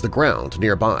towards the ground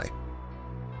nearby.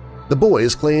 The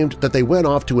boys claimed that they went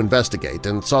off to investigate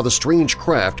and saw the strange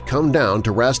craft come down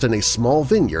to rest in a small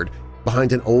vineyard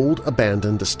behind an old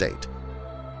abandoned estate.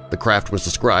 The craft was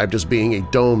described as being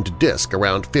a domed disc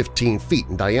around 15 feet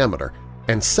in diameter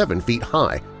and 7 feet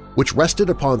high, which rested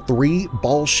upon 3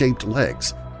 ball-shaped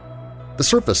legs. The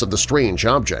surface of the strange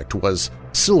object was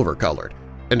silver-colored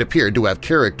and appeared to have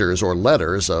characters or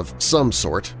letters of some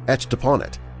sort etched upon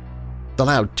it. The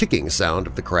loud ticking sound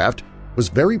of the craft was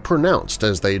very pronounced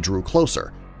as they drew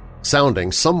closer,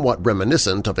 sounding somewhat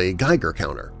reminiscent of a Geiger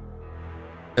counter.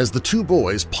 As the 2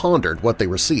 boys pondered what they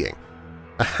were seeing,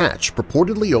 a hatch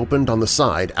purportedly opened on the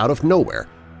side out of nowhere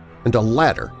and a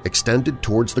ladder extended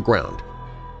towards the ground,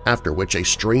 after which a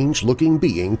strange-looking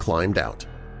being climbed out.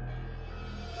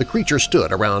 The creature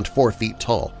stood around 4 feet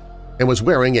tall and was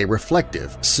wearing a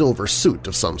reflective silver suit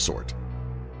of some sort.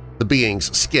 The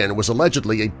being's skin was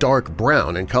allegedly a dark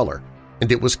brown in color,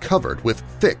 and it was covered with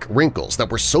thick wrinkles that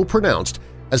were so pronounced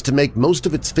as to make most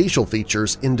of its facial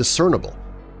features indiscernible,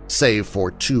 save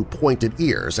for 2 pointed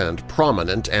ears and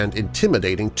prominent and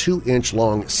intimidating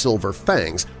 2-inch-long silver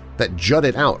fangs that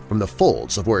jutted out from the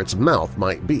folds of where its mouth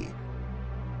might be.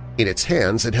 In its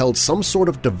hands it held some sort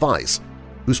of device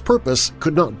whose purpose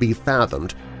could not be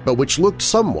fathomed, but which looked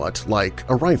somewhat like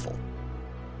a rifle.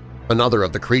 Another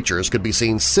of the creatures could be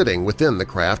seen sitting within the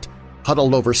craft,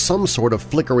 huddled over some sort of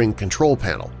flickering control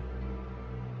panel.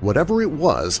 Whatever it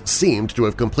was seemed to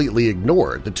have completely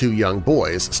ignored the 2 young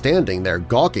boys standing there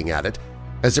gawking at it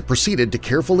as it proceeded to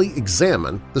carefully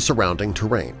examine the surrounding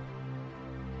terrain.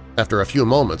 After a few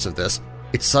moments of this,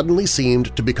 it suddenly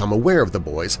seemed to become aware of the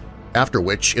boys, after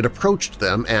which it approached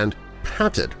them and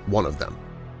patted one of them,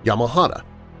 Yamahata,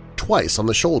 twice on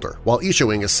the shoulder while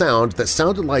issuing a sound that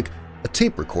sounded like a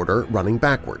tape recorder running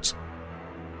backwards.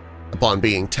 Upon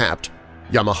being tapped,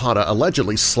 Yamahata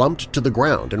allegedly slumped to the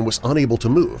ground and was unable to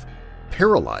move,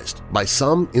 paralyzed by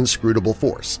some inscrutable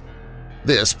force.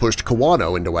 This pushed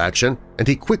Kawano into action, and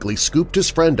he quickly scooped his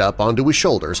friend up onto his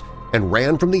shoulders and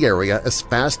ran from the area as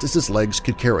fast as his legs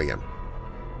could carry him.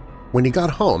 When he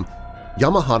got home,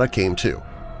 Yamahata came to,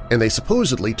 and they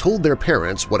supposedly told their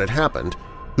parents what had happened,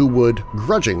 who would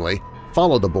grudgingly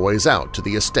follow the boys out to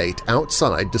the estate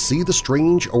outside to see the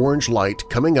strange orange light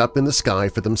coming up in the sky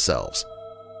for themselves.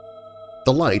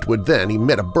 The light would then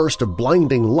emit a burst of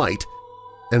blinding light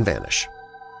and vanish.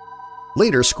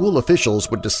 Later, school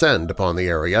officials would descend upon the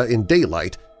area in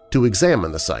daylight to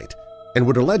examine the site and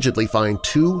would allegedly find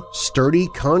 2 sturdy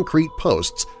concrete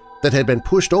posts that had been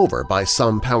pushed over by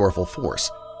some powerful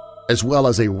force, as well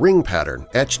as a ring pattern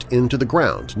etched into the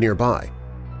ground nearby.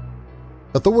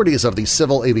 Authorities of the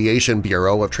Civil Aviation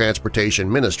Bureau of Transportation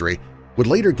Ministry would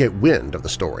later get wind of the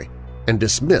story and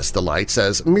dismiss the lights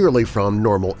as merely from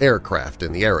normal aircraft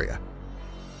in the area.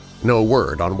 No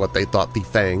word on what they thought the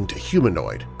fanged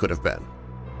humanoid could have been.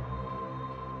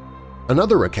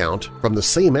 Another account from the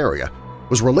same area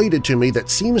was related to me that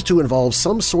seems to involve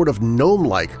some sort of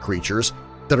gnome-like creatures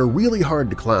that are really hard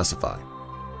to classify.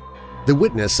 The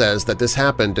witness says that this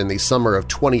happened in the summer of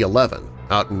 2011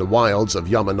 out in the wilds of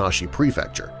Yamanashi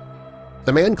Prefecture.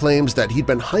 The man claims that he'd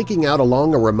been hiking out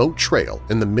along a remote trail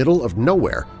in the middle of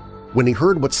nowhere when he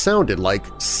heard what sounded like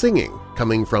singing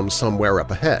coming from somewhere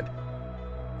up ahead.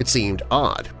 It seemed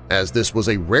odd, as this was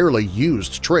a rarely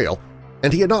used trail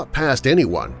and he had not passed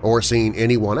anyone or seen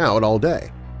anyone out all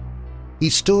day. He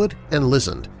stood and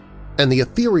listened, and the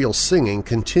ethereal singing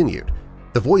continued,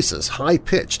 the voices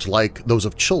high-pitched like those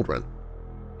of children.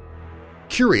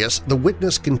 Curious, the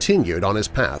witness continued on his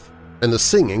path, and the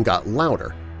singing got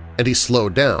louder, and he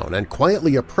slowed down and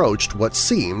quietly approached what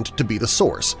seemed to be the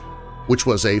source, which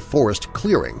was a forest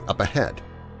clearing up ahead.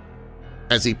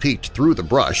 As he peeked through the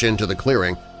brush into the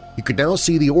clearing, he could now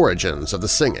see the origins of the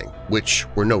singing, which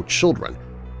were no children.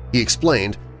 He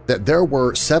explained that there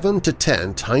were 7 to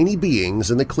 10 tiny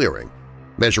beings in the clearing,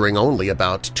 measuring only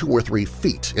about 2 or 3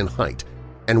 feet in height,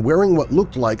 and wearing what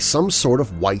looked like some sort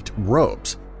of white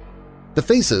robes. The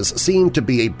faces seemed to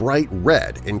be a bright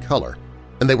red in color,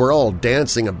 and they were all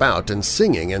dancing about and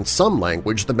singing in some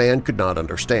language the man could not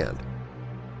understand.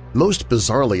 Most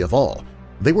bizarrely of all,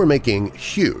 they were making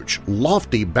huge,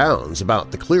 lofty bounds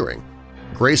about the clearing,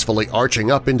 gracefully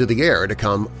arching up into the air to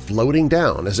come floating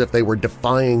down as if they were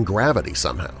defying gravity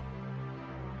somehow.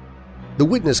 The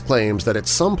witness claims that at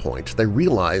some point they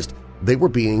realized they were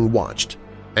being watched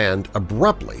and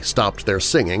abruptly stopped their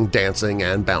singing, dancing,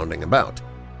 and bounding about.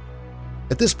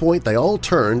 At this point, they all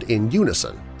turned in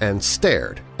unison and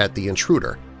stared at the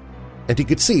intruder, and he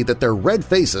could see that their red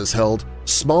faces held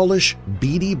smallish,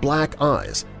 beady black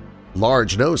eyes,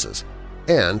 large noses,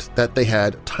 and that they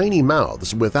had tiny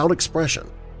mouths without expression.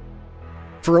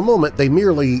 For a moment they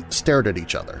merely stared at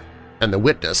each other, and the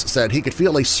witness said he could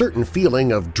feel a certain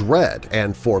feeling of dread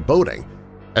and foreboding,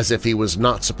 as if he was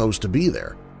not supposed to be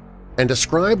there, and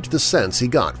described the sense he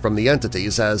got from the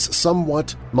entities as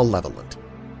somewhat malevolent.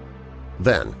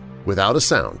 Then, without a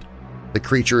sound, the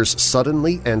creatures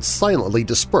suddenly and silently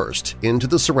dispersed into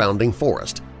the surrounding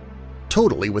forest,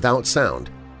 totally without sound,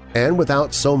 and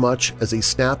without so much as a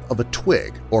snap of a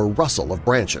twig or rustle of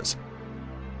branches.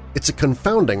 It's a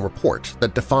confounding report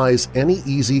that defies any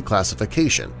easy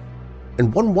classification,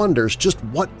 and one wonders just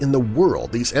what in the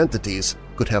world these entities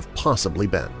could have possibly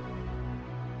been.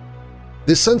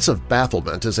 This sense of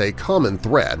bafflement is a common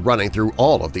thread running through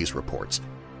all of these reports,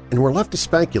 and we're left to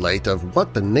speculate of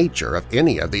what the nature of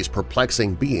any of these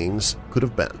perplexing beings could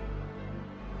have been.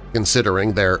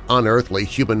 Considering their unearthly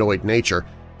humanoid nature,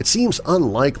 it seems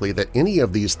unlikely that any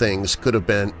of these things could have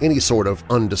been any sort of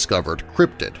undiscovered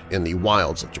cryptid in the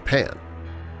wilds of Japan.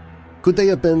 Could they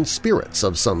have been spirits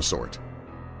of some sort?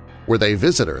 Were they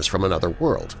visitors from another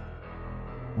world?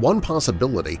 One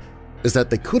possibility is that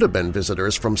they could have been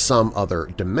visitors from some other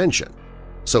dimension,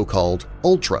 so-called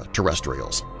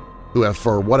ultra-terrestrials, who have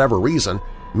for whatever reason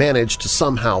managed to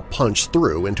somehow punch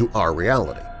through into our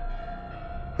reality.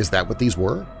 Is that what these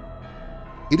were?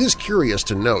 It is curious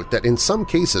to note that in some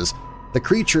cases the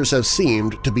creatures have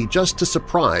seemed to be just as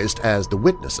surprised as the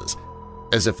witnesses,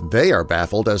 as if they are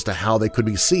baffled as to how they could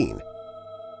be seen.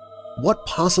 What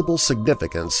possible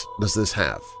significance does this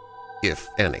have, if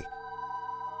any?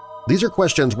 These are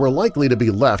questions we're likely to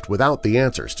be left without the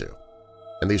answers to,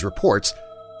 and these reports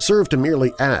serve to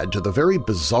merely add to the very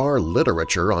bizarre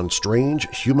literature on strange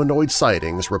humanoid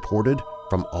sightings reported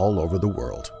from all over the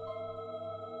world.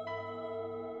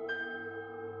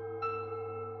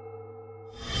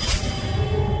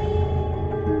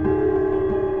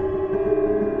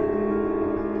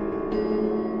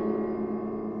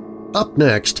 Up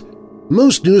next,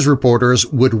 most news reporters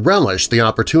would relish the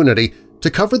opportunity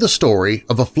to cover the story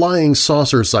of a flying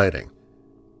saucer sighting.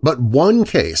 But one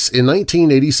case in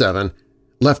 1987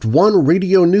 left one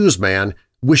radio newsman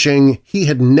wishing he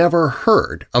had never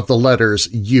heard of the letters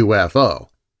UFO.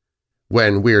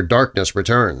 When Weird Darkness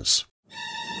returns.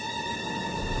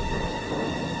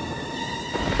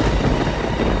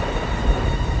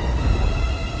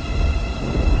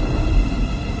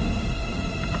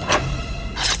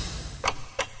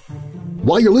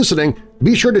 While you're listening,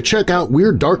 be sure to check out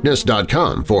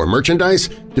WeirdDarkness.com for merchandise,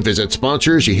 to visit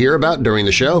sponsors you hear about during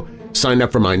the show, sign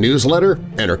up for my newsletter,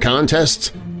 enter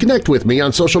contests, connect with me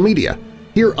on social media,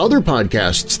 hear other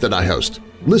podcasts that I host,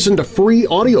 listen to free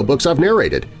audiobooks I've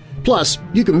narrated. Plus,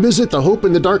 you can visit the Hope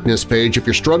in the Darkness page if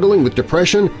you're struggling with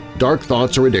depression, dark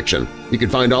thoughts, or addiction. You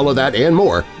can find all of that and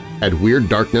more at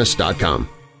WeirdDarkness.com.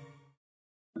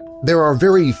 There are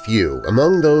very few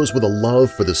among those with a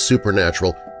love for the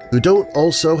supernatural who don't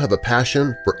also have a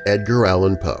passion for Edgar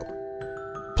Allan Poe.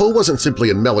 Poe wasn't simply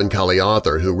a melancholy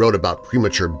author who wrote about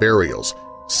premature burials,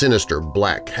 sinister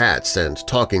black cats, and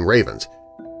talking ravens.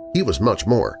 He was much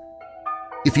more.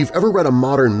 If you've ever read a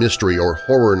modern mystery or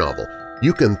horror novel,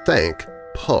 you can thank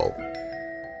Poe.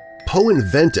 Poe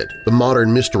invented the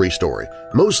modern mystery story,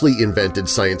 mostly invented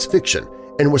science fiction,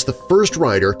 and was the first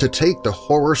writer to take the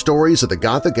horror stories of the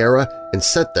Gothic era and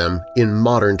set them in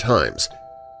modern times,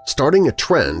 starting a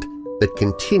trend that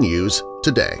continues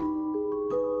today.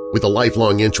 With a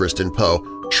lifelong interest in Poe,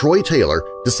 Troy Taylor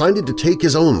decided to take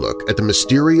his own look at the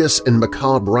mysterious and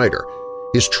macabre writer,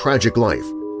 his tragic life,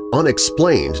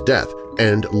 unexplained death,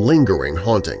 and lingering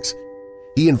hauntings.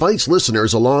 He invites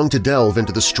listeners along to delve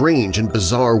into the strange and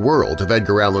bizarre world of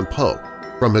Edgar Allan Poe,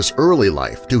 from his early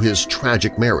life to his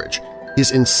tragic marriage,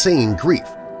 his insane grief,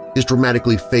 his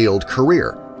dramatically failed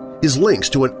career, his links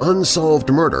to an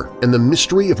unsolved murder, and the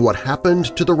mystery of what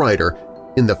happened to the writer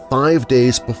in the 5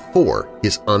 days before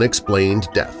his unexplained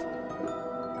death.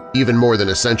 Even more than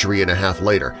a century and a half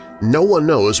later, no one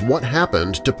knows what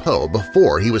happened to Poe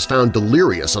before he was found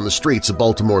delirious on the streets of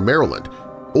Baltimore, Maryland,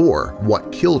 or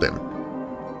what killed him.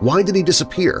 Why did he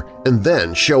disappear and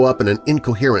then show up in an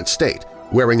incoherent state,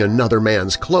 wearing another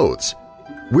man's clothes?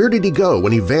 Where did he go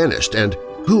when he vanished, and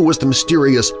who was the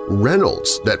mysterious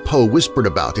Reynolds that Poe whispered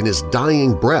about in his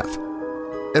dying breath?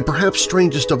 And perhaps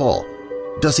strangest of all,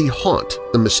 does he haunt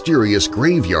the mysterious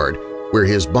graveyard where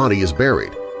his body is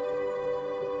buried?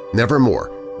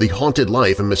 Nevermore, The Haunted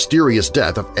Life and Mysterious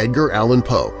Death of Edgar Allan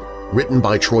Poe, written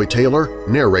by Troy Taylor,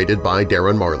 narrated by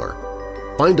Darren Marlar.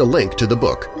 Find a link to the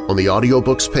book on the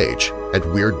audiobooks page at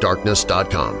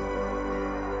WeirdDarkness.com.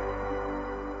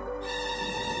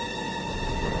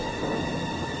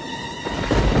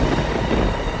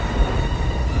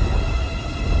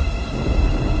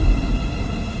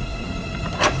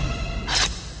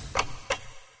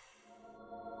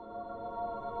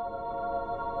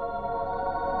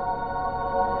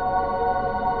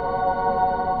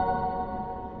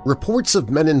 Reports of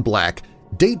men in black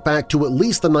date back to at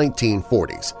least the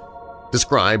 1940s.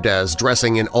 Described as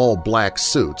dressing in all-black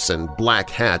suits and black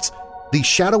hats, these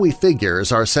shadowy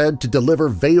figures are said to deliver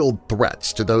veiled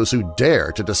threats to those who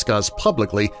dare to discuss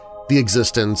publicly the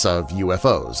existence of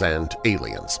UFOs and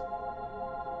aliens.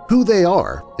 Who they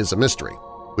are is a mystery,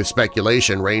 with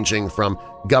speculation ranging from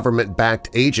government-backed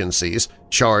agencies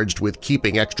charged with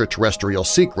keeping extraterrestrial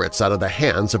secrets out of the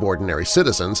hands of ordinary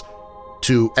citizens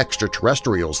to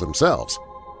extraterrestrials themselves,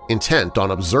 intent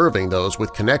on observing those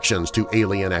with connections to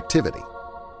alien activity.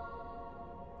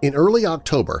 In early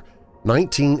October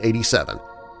 1987,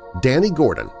 Danny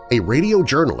Gordon, a radio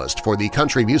journalist for the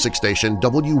country music station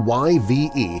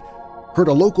WYVE, heard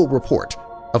a local report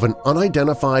of an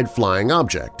unidentified flying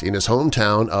object in his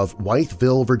hometown of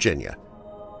Wytheville, Virginia.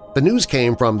 The news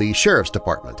came from the Sheriff's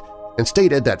Department and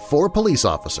stated that 4 police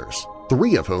officers,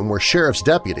 3 of whom were sheriff's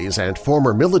deputies and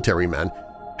former military men,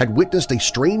 had witnessed a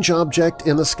strange object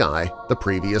in the sky the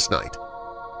previous night.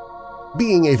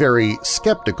 Being a very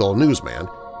skeptical newsman,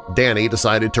 Danny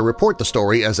decided to report the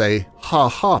story as a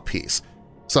ha-ha piece,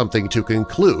 something to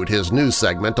conclude his news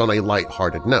segment on a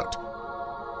light-hearted note.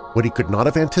 What he could not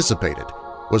have anticipated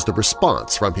was the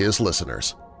response from his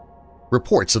listeners.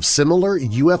 Reports of similar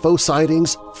UFO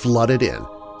sightings flooded in,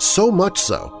 so much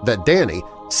so that Danny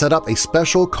set up a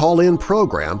special call-in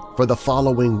program for the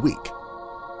following week.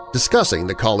 Discussing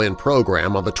the call-in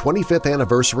program on the 25th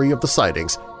anniversary of the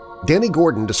sightings, Danny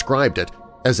Gordon described it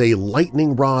as a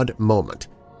lightning rod moment.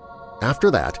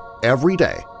 After that, every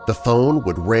day the phone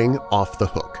would ring off the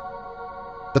hook.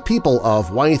 The people of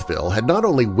Wytheville had not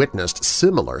only witnessed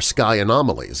similar sky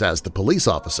anomalies as the police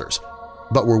officers,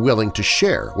 but were willing to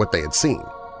share what they had seen.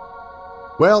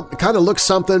 "Well, it kind of looks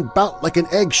something about like an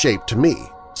egg shape to me,"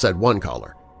 said one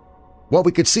caller. "What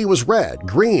we could see was red,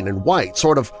 green, and white,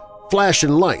 sort of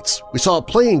flashing lights. We saw a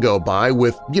plane go by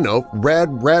with,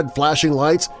 red flashing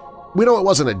lights. We know it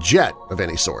wasn't a jet of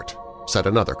any sort," said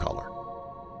another caller.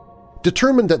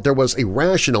 Determined that there was a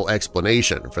rational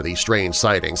explanation for these strange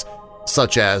sightings,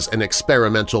 such as an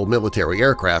experimental military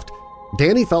aircraft,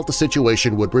 Danny felt the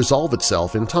situation would resolve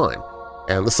itself in time,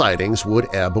 and the sightings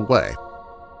would ebb away.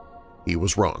 He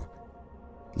was wrong.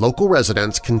 Local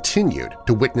residents continued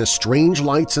to witness strange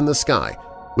lights in the sky,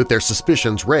 with their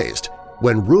suspicions raised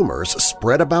when rumors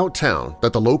spread about town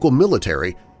that the local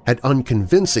military had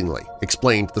unconvincingly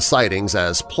explained the sightings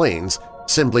as planes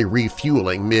simply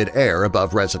refueling mid-air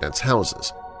above residents'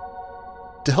 houses.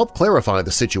 To help clarify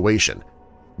the situation,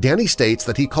 Danny states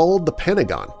that he called the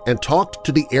Pentagon and talked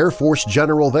to the Air Force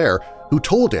general there, who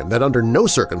told him that under no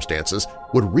circumstances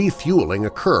would refueling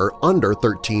occur under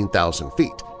 13,000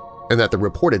 feet, and that the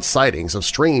reported sightings of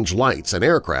strange lights and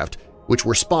aircraft, which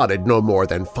were spotted no more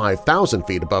than 5,000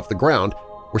 feet above the ground,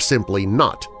 were simply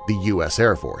not the U.S.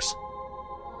 Air Force.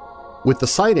 With the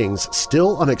sightings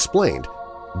still unexplained,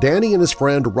 Danny and his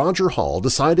friend Roger Hall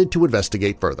decided to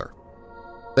investigate further.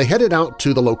 They headed out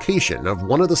to the location of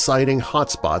one of the sighting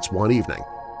hotspots one evening.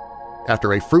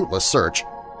 After a fruitless search,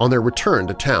 on their return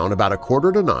to town about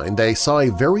 8:45, they saw a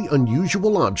very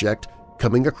unusual object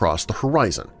coming across the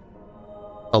horizon.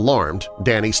 Alarmed,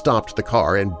 Danny stopped the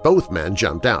car and both men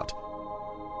jumped out.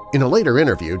 In a later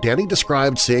interview, Danny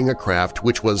described seeing a craft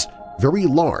which was very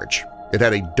large. It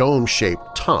had a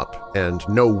dome-shaped top and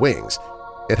no wings.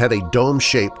 It had a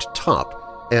dome-shaped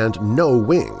top and no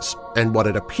wings, and what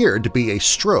it appeared to be a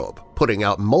strobe putting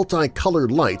out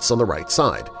multicolored lights on the right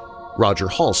side. Roger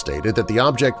Hall stated that the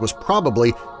object was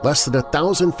probably less than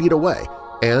 1,000 feet away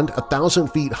and 1,000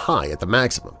 feet high at the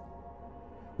maximum.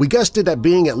 "We guessed it at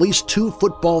being at least 2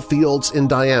 football fields in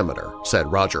diameter,"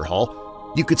 said Roger Hall.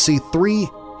 "You could see 3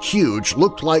 huge,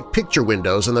 looked-like picture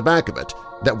windows in the back of it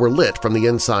that were lit from the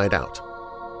inside out."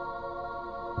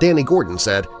 Danny Gordon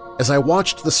said, "As I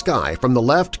watched the sky, from the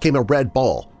left came a red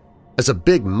ball. As a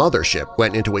big mothership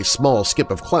went into a small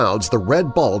skip of clouds, the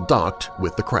red ball docked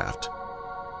with the craft."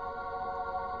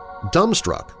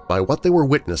 Dumbstruck by what they were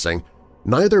witnessing,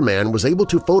 neither man was able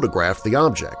to photograph the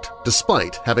object,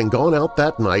 despite having gone out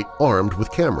that night armed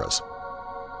with cameras.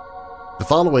 The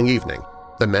following evening,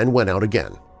 the men went out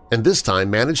again, and this time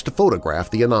managed to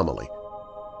photograph the anomaly.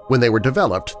 When they were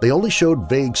developed, they only showed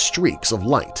vague streaks of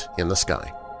light in the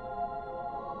sky.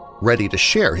 Ready to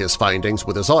share his findings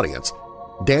with his audience,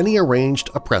 Danny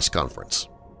arranged a press conference.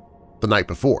 The night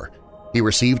before, he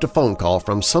received a phone call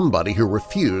from somebody who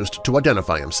refused to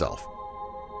identify himself.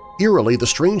 Eerily, the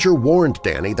stranger warned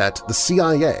Danny that the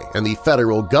CIA and the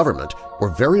federal government were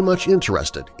very much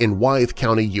interested in Wythe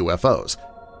County UFOs,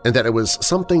 and that it was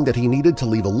something that he needed to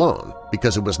leave alone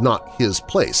because it was not his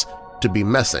place to be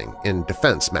messing in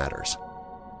defense matters.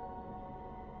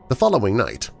 The following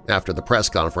night, after the press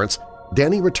conference,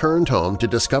 Danny returned home to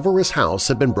discover his house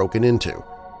had been broken into.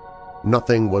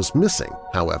 Nothing was missing,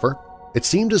 however. It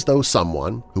seemed as though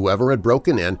someone, whoever had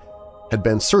broken in, had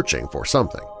been searching for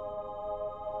something.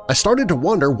 "I started to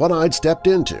wonder what I'd stepped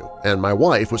into, and my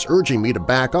wife was urging me to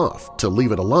back off, to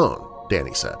leave it alone,"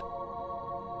 Danny said.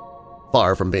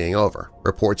 Far from being over,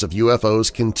 reports of UFOs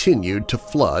continued to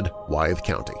flood Wythe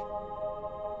County.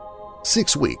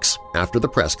 6 weeks after the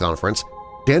press conference,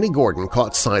 Danny Gordon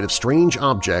caught sight of strange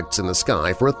objects in the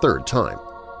sky for a third time.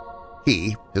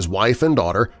 He, his wife, and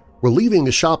daughter were leaving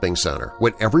a shopping center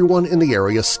when everyone in the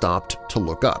area stopped to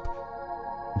look up.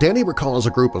 Danny recalls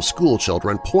a group of school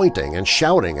children pointing and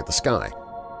shouting at the sky.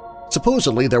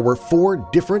 Supposedly, there were 4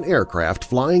 different aircraft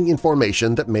flying in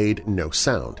formation that made no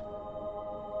sound.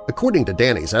 According to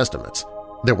Danny's estimates,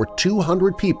 there were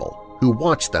 200 people who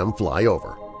watched them fly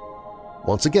over.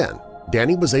 Once again,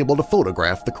 Danny was able to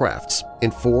photograph the crafts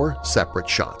in 4 separate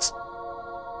shots.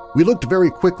 "We looked very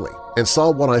quickly and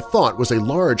saw what I thought was a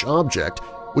large object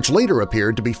which later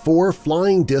appeared to be 4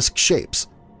 flying disc shapes.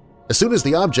 As soon as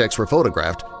the objects were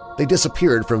photographed, they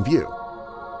disappeared from view.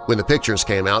 When the pictures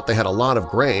came out, they had a lot of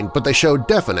grain, but they showed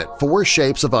definite 4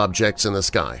 shapes of objects in the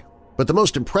sky. But the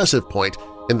most impressive point,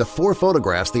 in the 4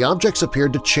 photographs, the objects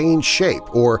appeared to change shape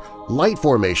or light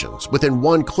formations within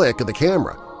 1 click of the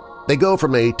camera. They go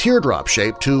from a teardrop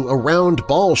shape to a round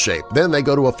ball shape, then they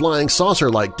go to a flying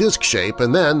saucer-like disc shape,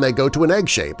 and then they go to an egg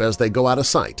shape as they go out of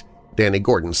sight," Danny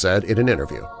Gordon said in an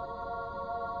interview.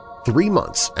 3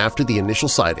 months after the initial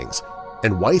sightings,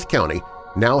 and Wythe County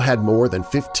now had more than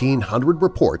 1,500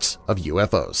 reports of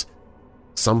UFOs.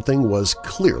 Something was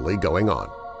clearly going on.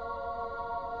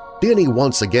 Danny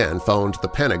once again phoned the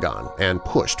Pentagon and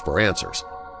pushed for answers.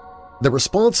 The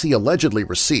response he allegedly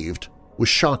received was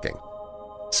shocking.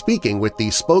 Speaking with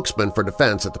the spokesman for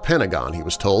defense at the Pentagon, he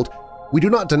was told, "We do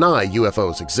not deny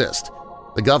UFOs exist.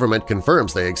 The government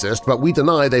confirms they exist, but we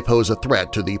deny they pose a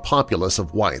threat to the populace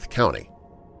of Wythe County."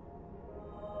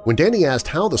 When Danny asked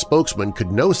how the spokesman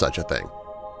could know such a thing,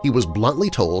 he was bluntly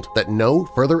told that no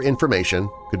further information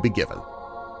could be given.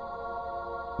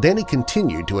 Danny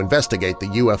continued to investigate the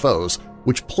UFOs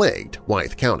which plagued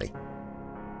Wythe County.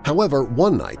 However,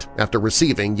 one night, after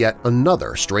receiving yet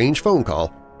another strange phone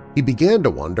call, he began to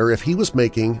wonder if he was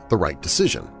making the right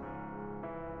decision.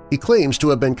 He claims to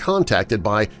have been contacted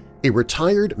by a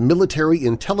retired military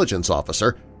intelligence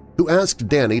officer who asked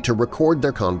Danny to record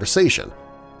their conversation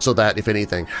so that if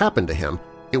anything happened to him,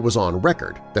 it was on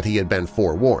record that he had been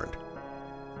forewarned.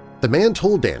 The man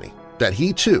told Danny that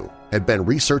he too had been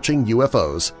researching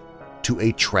UFOs to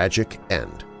a tragic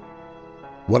end.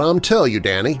 "What I'm telling you,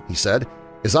 Danny," he said,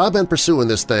 "is I've been pursuing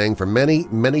this thing for many,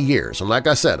 many years, and like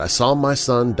I said, I saw my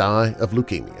son die of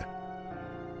leukemia."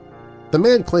 The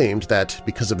man claimed that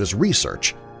because of his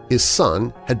research, his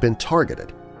son had been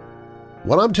targeted.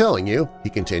 "What I'm telling you," he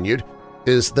continued,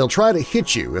 "is they'll try to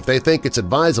hit you if they think it's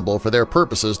advisable for their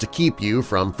purposes to keep you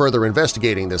from further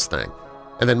investigating this thing,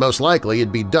 and then most likely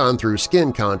it'd be done through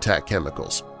skin contact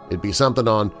chemicals. It'd be something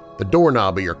on the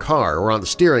doorknob of your car or on the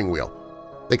steering wheel.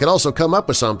 They could also come up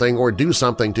with something or do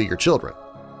something to your children."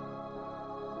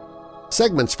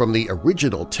 Segments from the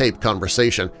original tape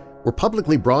conversation were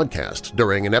publicly broadcast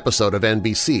during an episode of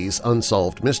NBC's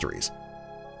Unsolved Mysteries.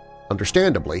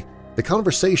 Understandably, the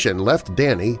conversation left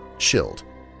Danny chilled.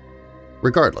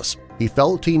 Regardless, he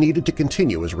felt he needed to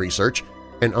continue his research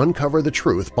and uncover the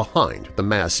truth behind the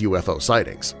mass UFO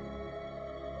sightings.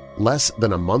 Less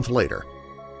than a month later,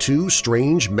 two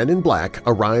strange men in black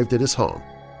arrived at his home,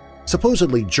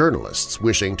 supposedly journalists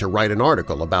wishing to write an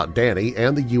article about Danny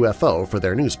and the UFO for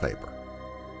their newspaper.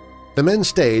 The men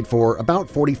stayed for about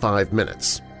 45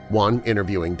 minutes, one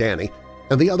interviewing Danny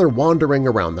and the other wandering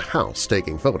around the house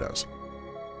taking photos.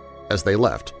 As they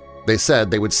left, they said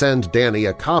they would send Danny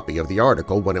a copy of the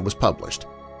article when it was published.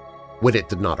 When it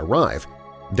did not arrive,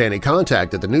 Danny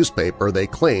contacted the newspaper they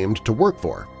claimed to work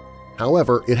for.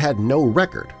 However, it had no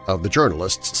record of the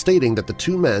journalists stating that the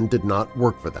two men did not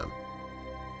work for them.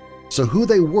 So who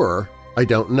they were, I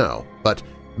don't know, but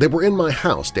they were in my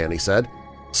house, Danny said,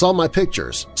 saw my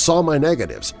pictures, saw my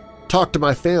negatives, talked to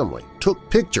my family, took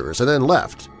pictures and then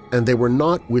left, and they were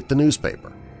not with the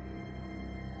newspaper.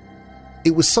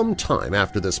 It was some time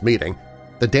after this meeting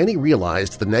that Danny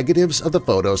realized the negatives of the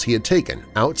photos he had taken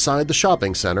outside the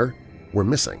shopping center were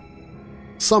missing.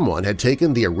 Someone had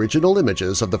taken the original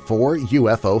images of the 4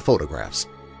 UFO photographs.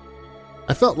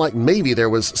 I felt like maybe there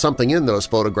was something in those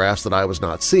photographs that I was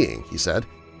not seeing, he said.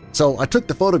 So I took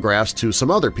the photographs to some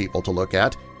other people to look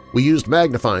at. We used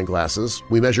magnifying glasses,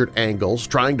 we measured angles,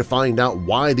 trying to find out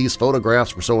why these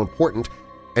photographs were so important,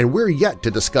 and we're yet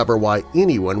to discover why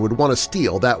anyone would want to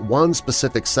steal that one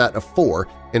specific set of 4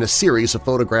 in a series of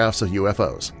photographs of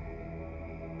UFOs.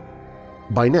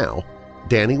 By now,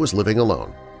 Danny was living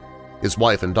alone. His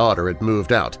wife and daughter had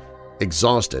moved out,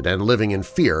 exhausted and living in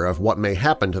fear of what may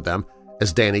happen to them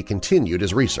as Danny continued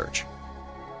his research.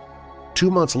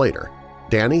 2 months later,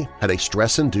 Danny had a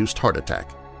stress-induced heart attack.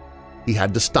 He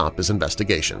had to stop his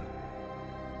investigation.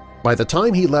 By the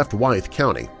time he left Wythe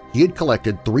County, he had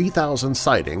collected 3,000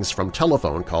 sightings from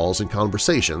telephone calls and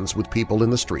conversations with people in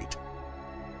the street.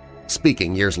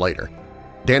 Speaking years later,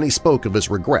 Danny spoke of his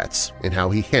regrets in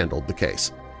how he handled the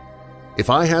case.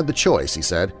 "If I had the choice," he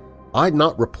said, "I'd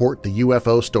not report the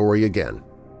UFO story again.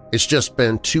 It's just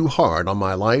been too hard on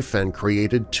my life and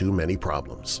created too many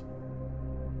problems."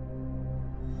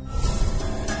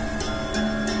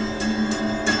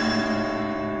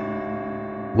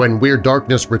 When Weird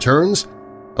Darkness returns,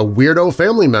 a Weirdo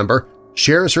family member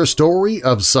shares her story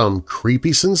of some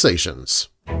creepy sensations.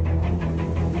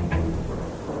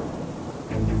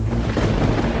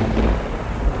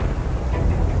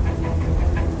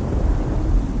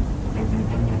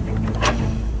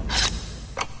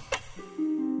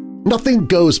 Nothing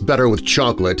goes better with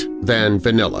chocolate than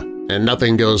vanilla, and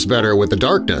nothing goes better with the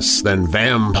darkness than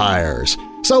vampires.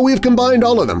 So we've combined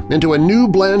all of them into a new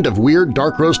blend of weird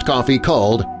dark roast coffee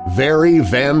called Very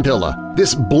Vampilla.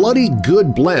 This bloody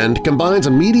good blend combines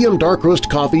a medium dark roast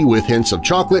coffee with hints of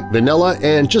chocolate, vanilla,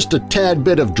 and just a tad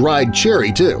bit of dried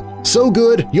cherry, too. So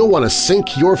good you'll want to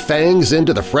sink your fangs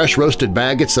into the fresh roasted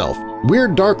bag itself.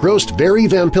 Weird Dark Roast Very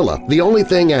Vampilla, the only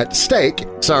thing at stake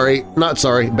 –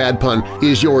 bad pun –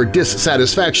 is your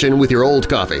dissatisfaction with your old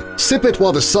coffee. Sip it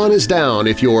while the sun is down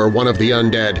if you're one of the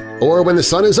undead, or when the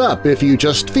sun is up if you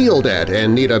just feel dead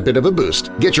and need a bit of a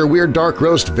boost. Get your Weird Dark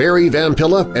Roast Very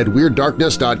Vampilla at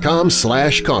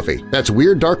WeirdDarkness.com/coffee. That's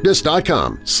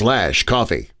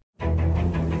WeirdDarkness.com/coffee.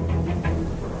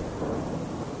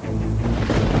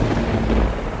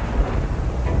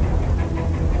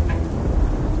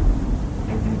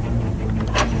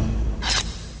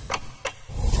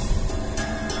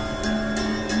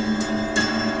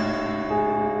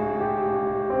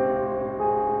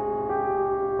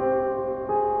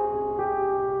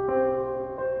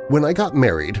 When I got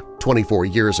married 24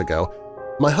 years ago,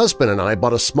 my husband and I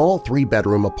bought a small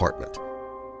 3-bedroom apartment.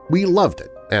 We loved it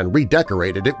and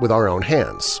redecorated it with our own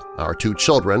hands. Our 2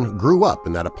 children grew up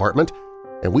in that apartment,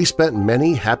 and we spent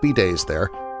many happy days there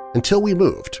until we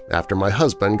moved after my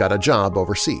husband got a job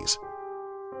overseas.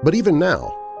 But even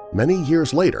now, many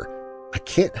years later, I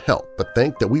can't help but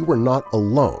think that we were not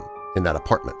alone in that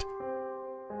apartment.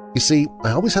 You see,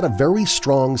 I always had a very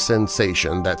strong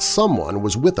sensation that someone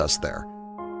was with us there,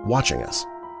 watching us.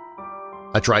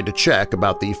 I tried to check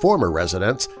about the former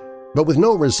residents, but with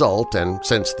no result, and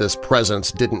since this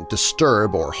presence didn't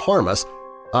disturb or harm us,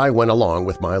 I went along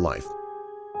with my life.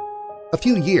 A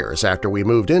few years after we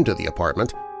moved into the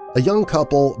apartment, a young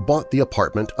couple bought the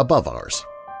apartment above ours.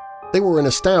 They were an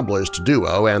established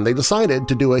duo, and they decided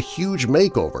to do a huge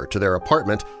makeover to their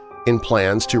apartment in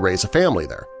plans to raise a family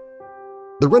there.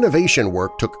 The renovation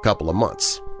work took a couple of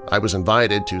months. I was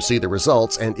invited to see the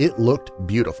results, and it looked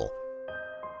beautiful.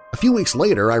 A few weeks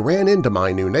later, I ran into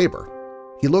my new neighbor.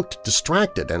 He looked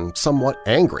distracted and somewhat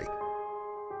angry.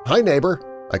 "Hi, neighbor,"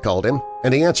 I called him,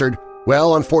 and he answered,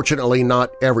 "Well, unfortunately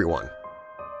not everyone."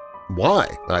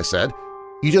 "Why?" I said.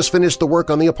 "You just finished the work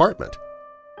on the apartment."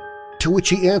 To which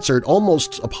he answered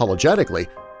almost apologetically,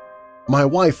 "My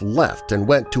wife left and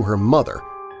went to her mother.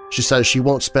 She says she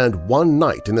won't spend one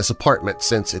night in this apartment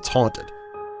since it's haunted."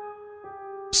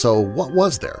 So what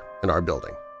was there in our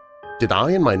building? Did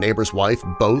I and my neighbor's wife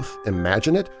both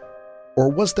imagine it, or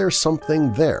was there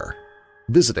something there,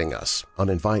 visiting us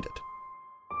uninvited?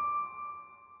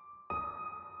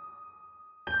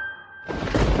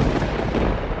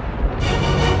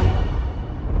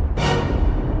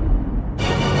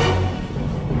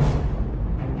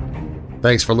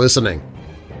 Thanks for listening.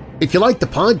 If you like the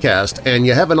podcast and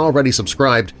you haven't already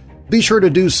subscribed, be sure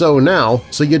to do so now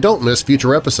so you don't miss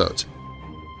future episodes.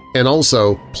 And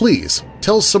also, please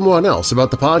tell someone else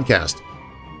about the podcast.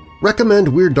 Recommend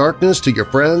Weird Darkness to your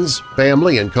friends,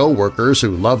 family, and co-workers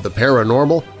who love the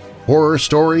paranormal, horror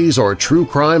stories, or true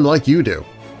crime like you do.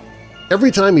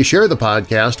 Every time you share the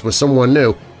podcast with someone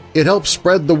new, it helps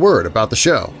spread the word about the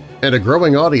show, and a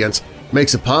growing audience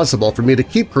makes it possible for me to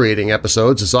keep creating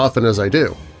episodes as often as I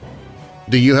do.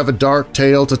 Do you have a dark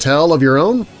tale to tell of your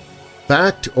own?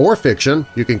 Fact or fiction,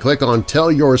 you can click on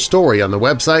Tell Your Story on the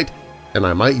website, and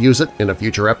I might use it in a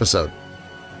future episode.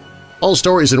 All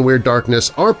stories in Weird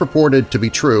Darkness are purported to be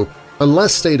true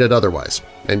unless stated otherwise,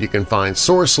 and you can find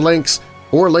source links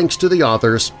or links to the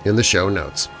authors in the show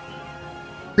notes.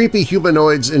 Creepy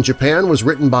Humanoids in Japan was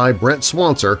written by Brent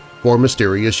Swancer for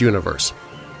Mysterious Universe.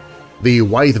 The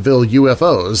Wytheville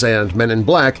UFOs and Men in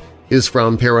Black is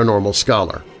from Paranormal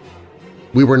Scholar.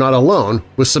 We Were Not Alone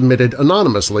was submitted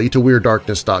anonymously to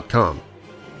WeirdDarkness.com.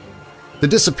 The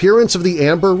Disappearance of the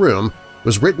Amber Room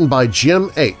was written by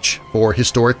Jim H. for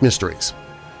Historic Mysteries.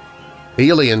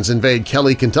 Aliens Invade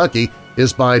Kelly, Kentucky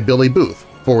is by Billy Booth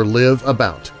for Live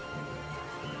About.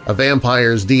 A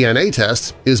Vampire's DNA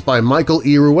Test is by Michael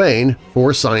E. Ruane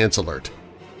for Science Alert.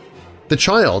 The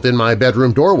Child in My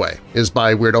Bedroom Doorway is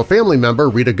by Weirdo Family member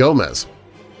Rita Gomez.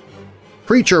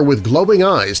 Creature with Glowing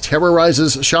Eyes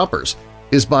Terrorizes Shoppers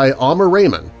is by Amar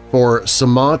Raymond for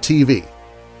Sama TV.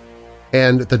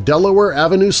 And The Delaware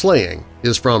Avenue Slaying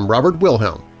is from Robert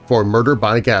Wilhelm for Murder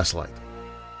by Gaslight.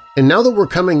 And now that we're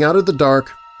coming out of the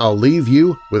dark, I'll leave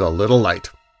you with a little light.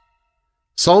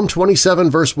 Psalm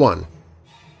 27 verse 1,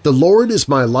 "The Lord is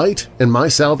my light and my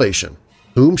salvation.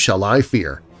 Whom shall I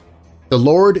fear? The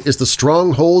Lord is the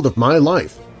stronghold of my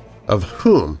life. Of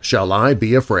whom shall I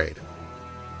be afraid?"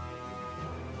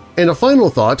 And a final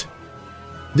thought,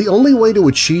 the only way to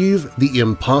achieve the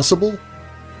impossible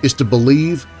is to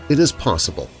believe it is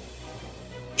possible.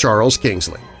 Charles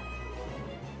Kingsley.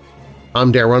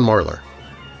 I'm Darren Marlar.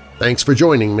 Thanks for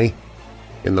joining me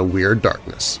in the Weird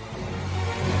Darkness.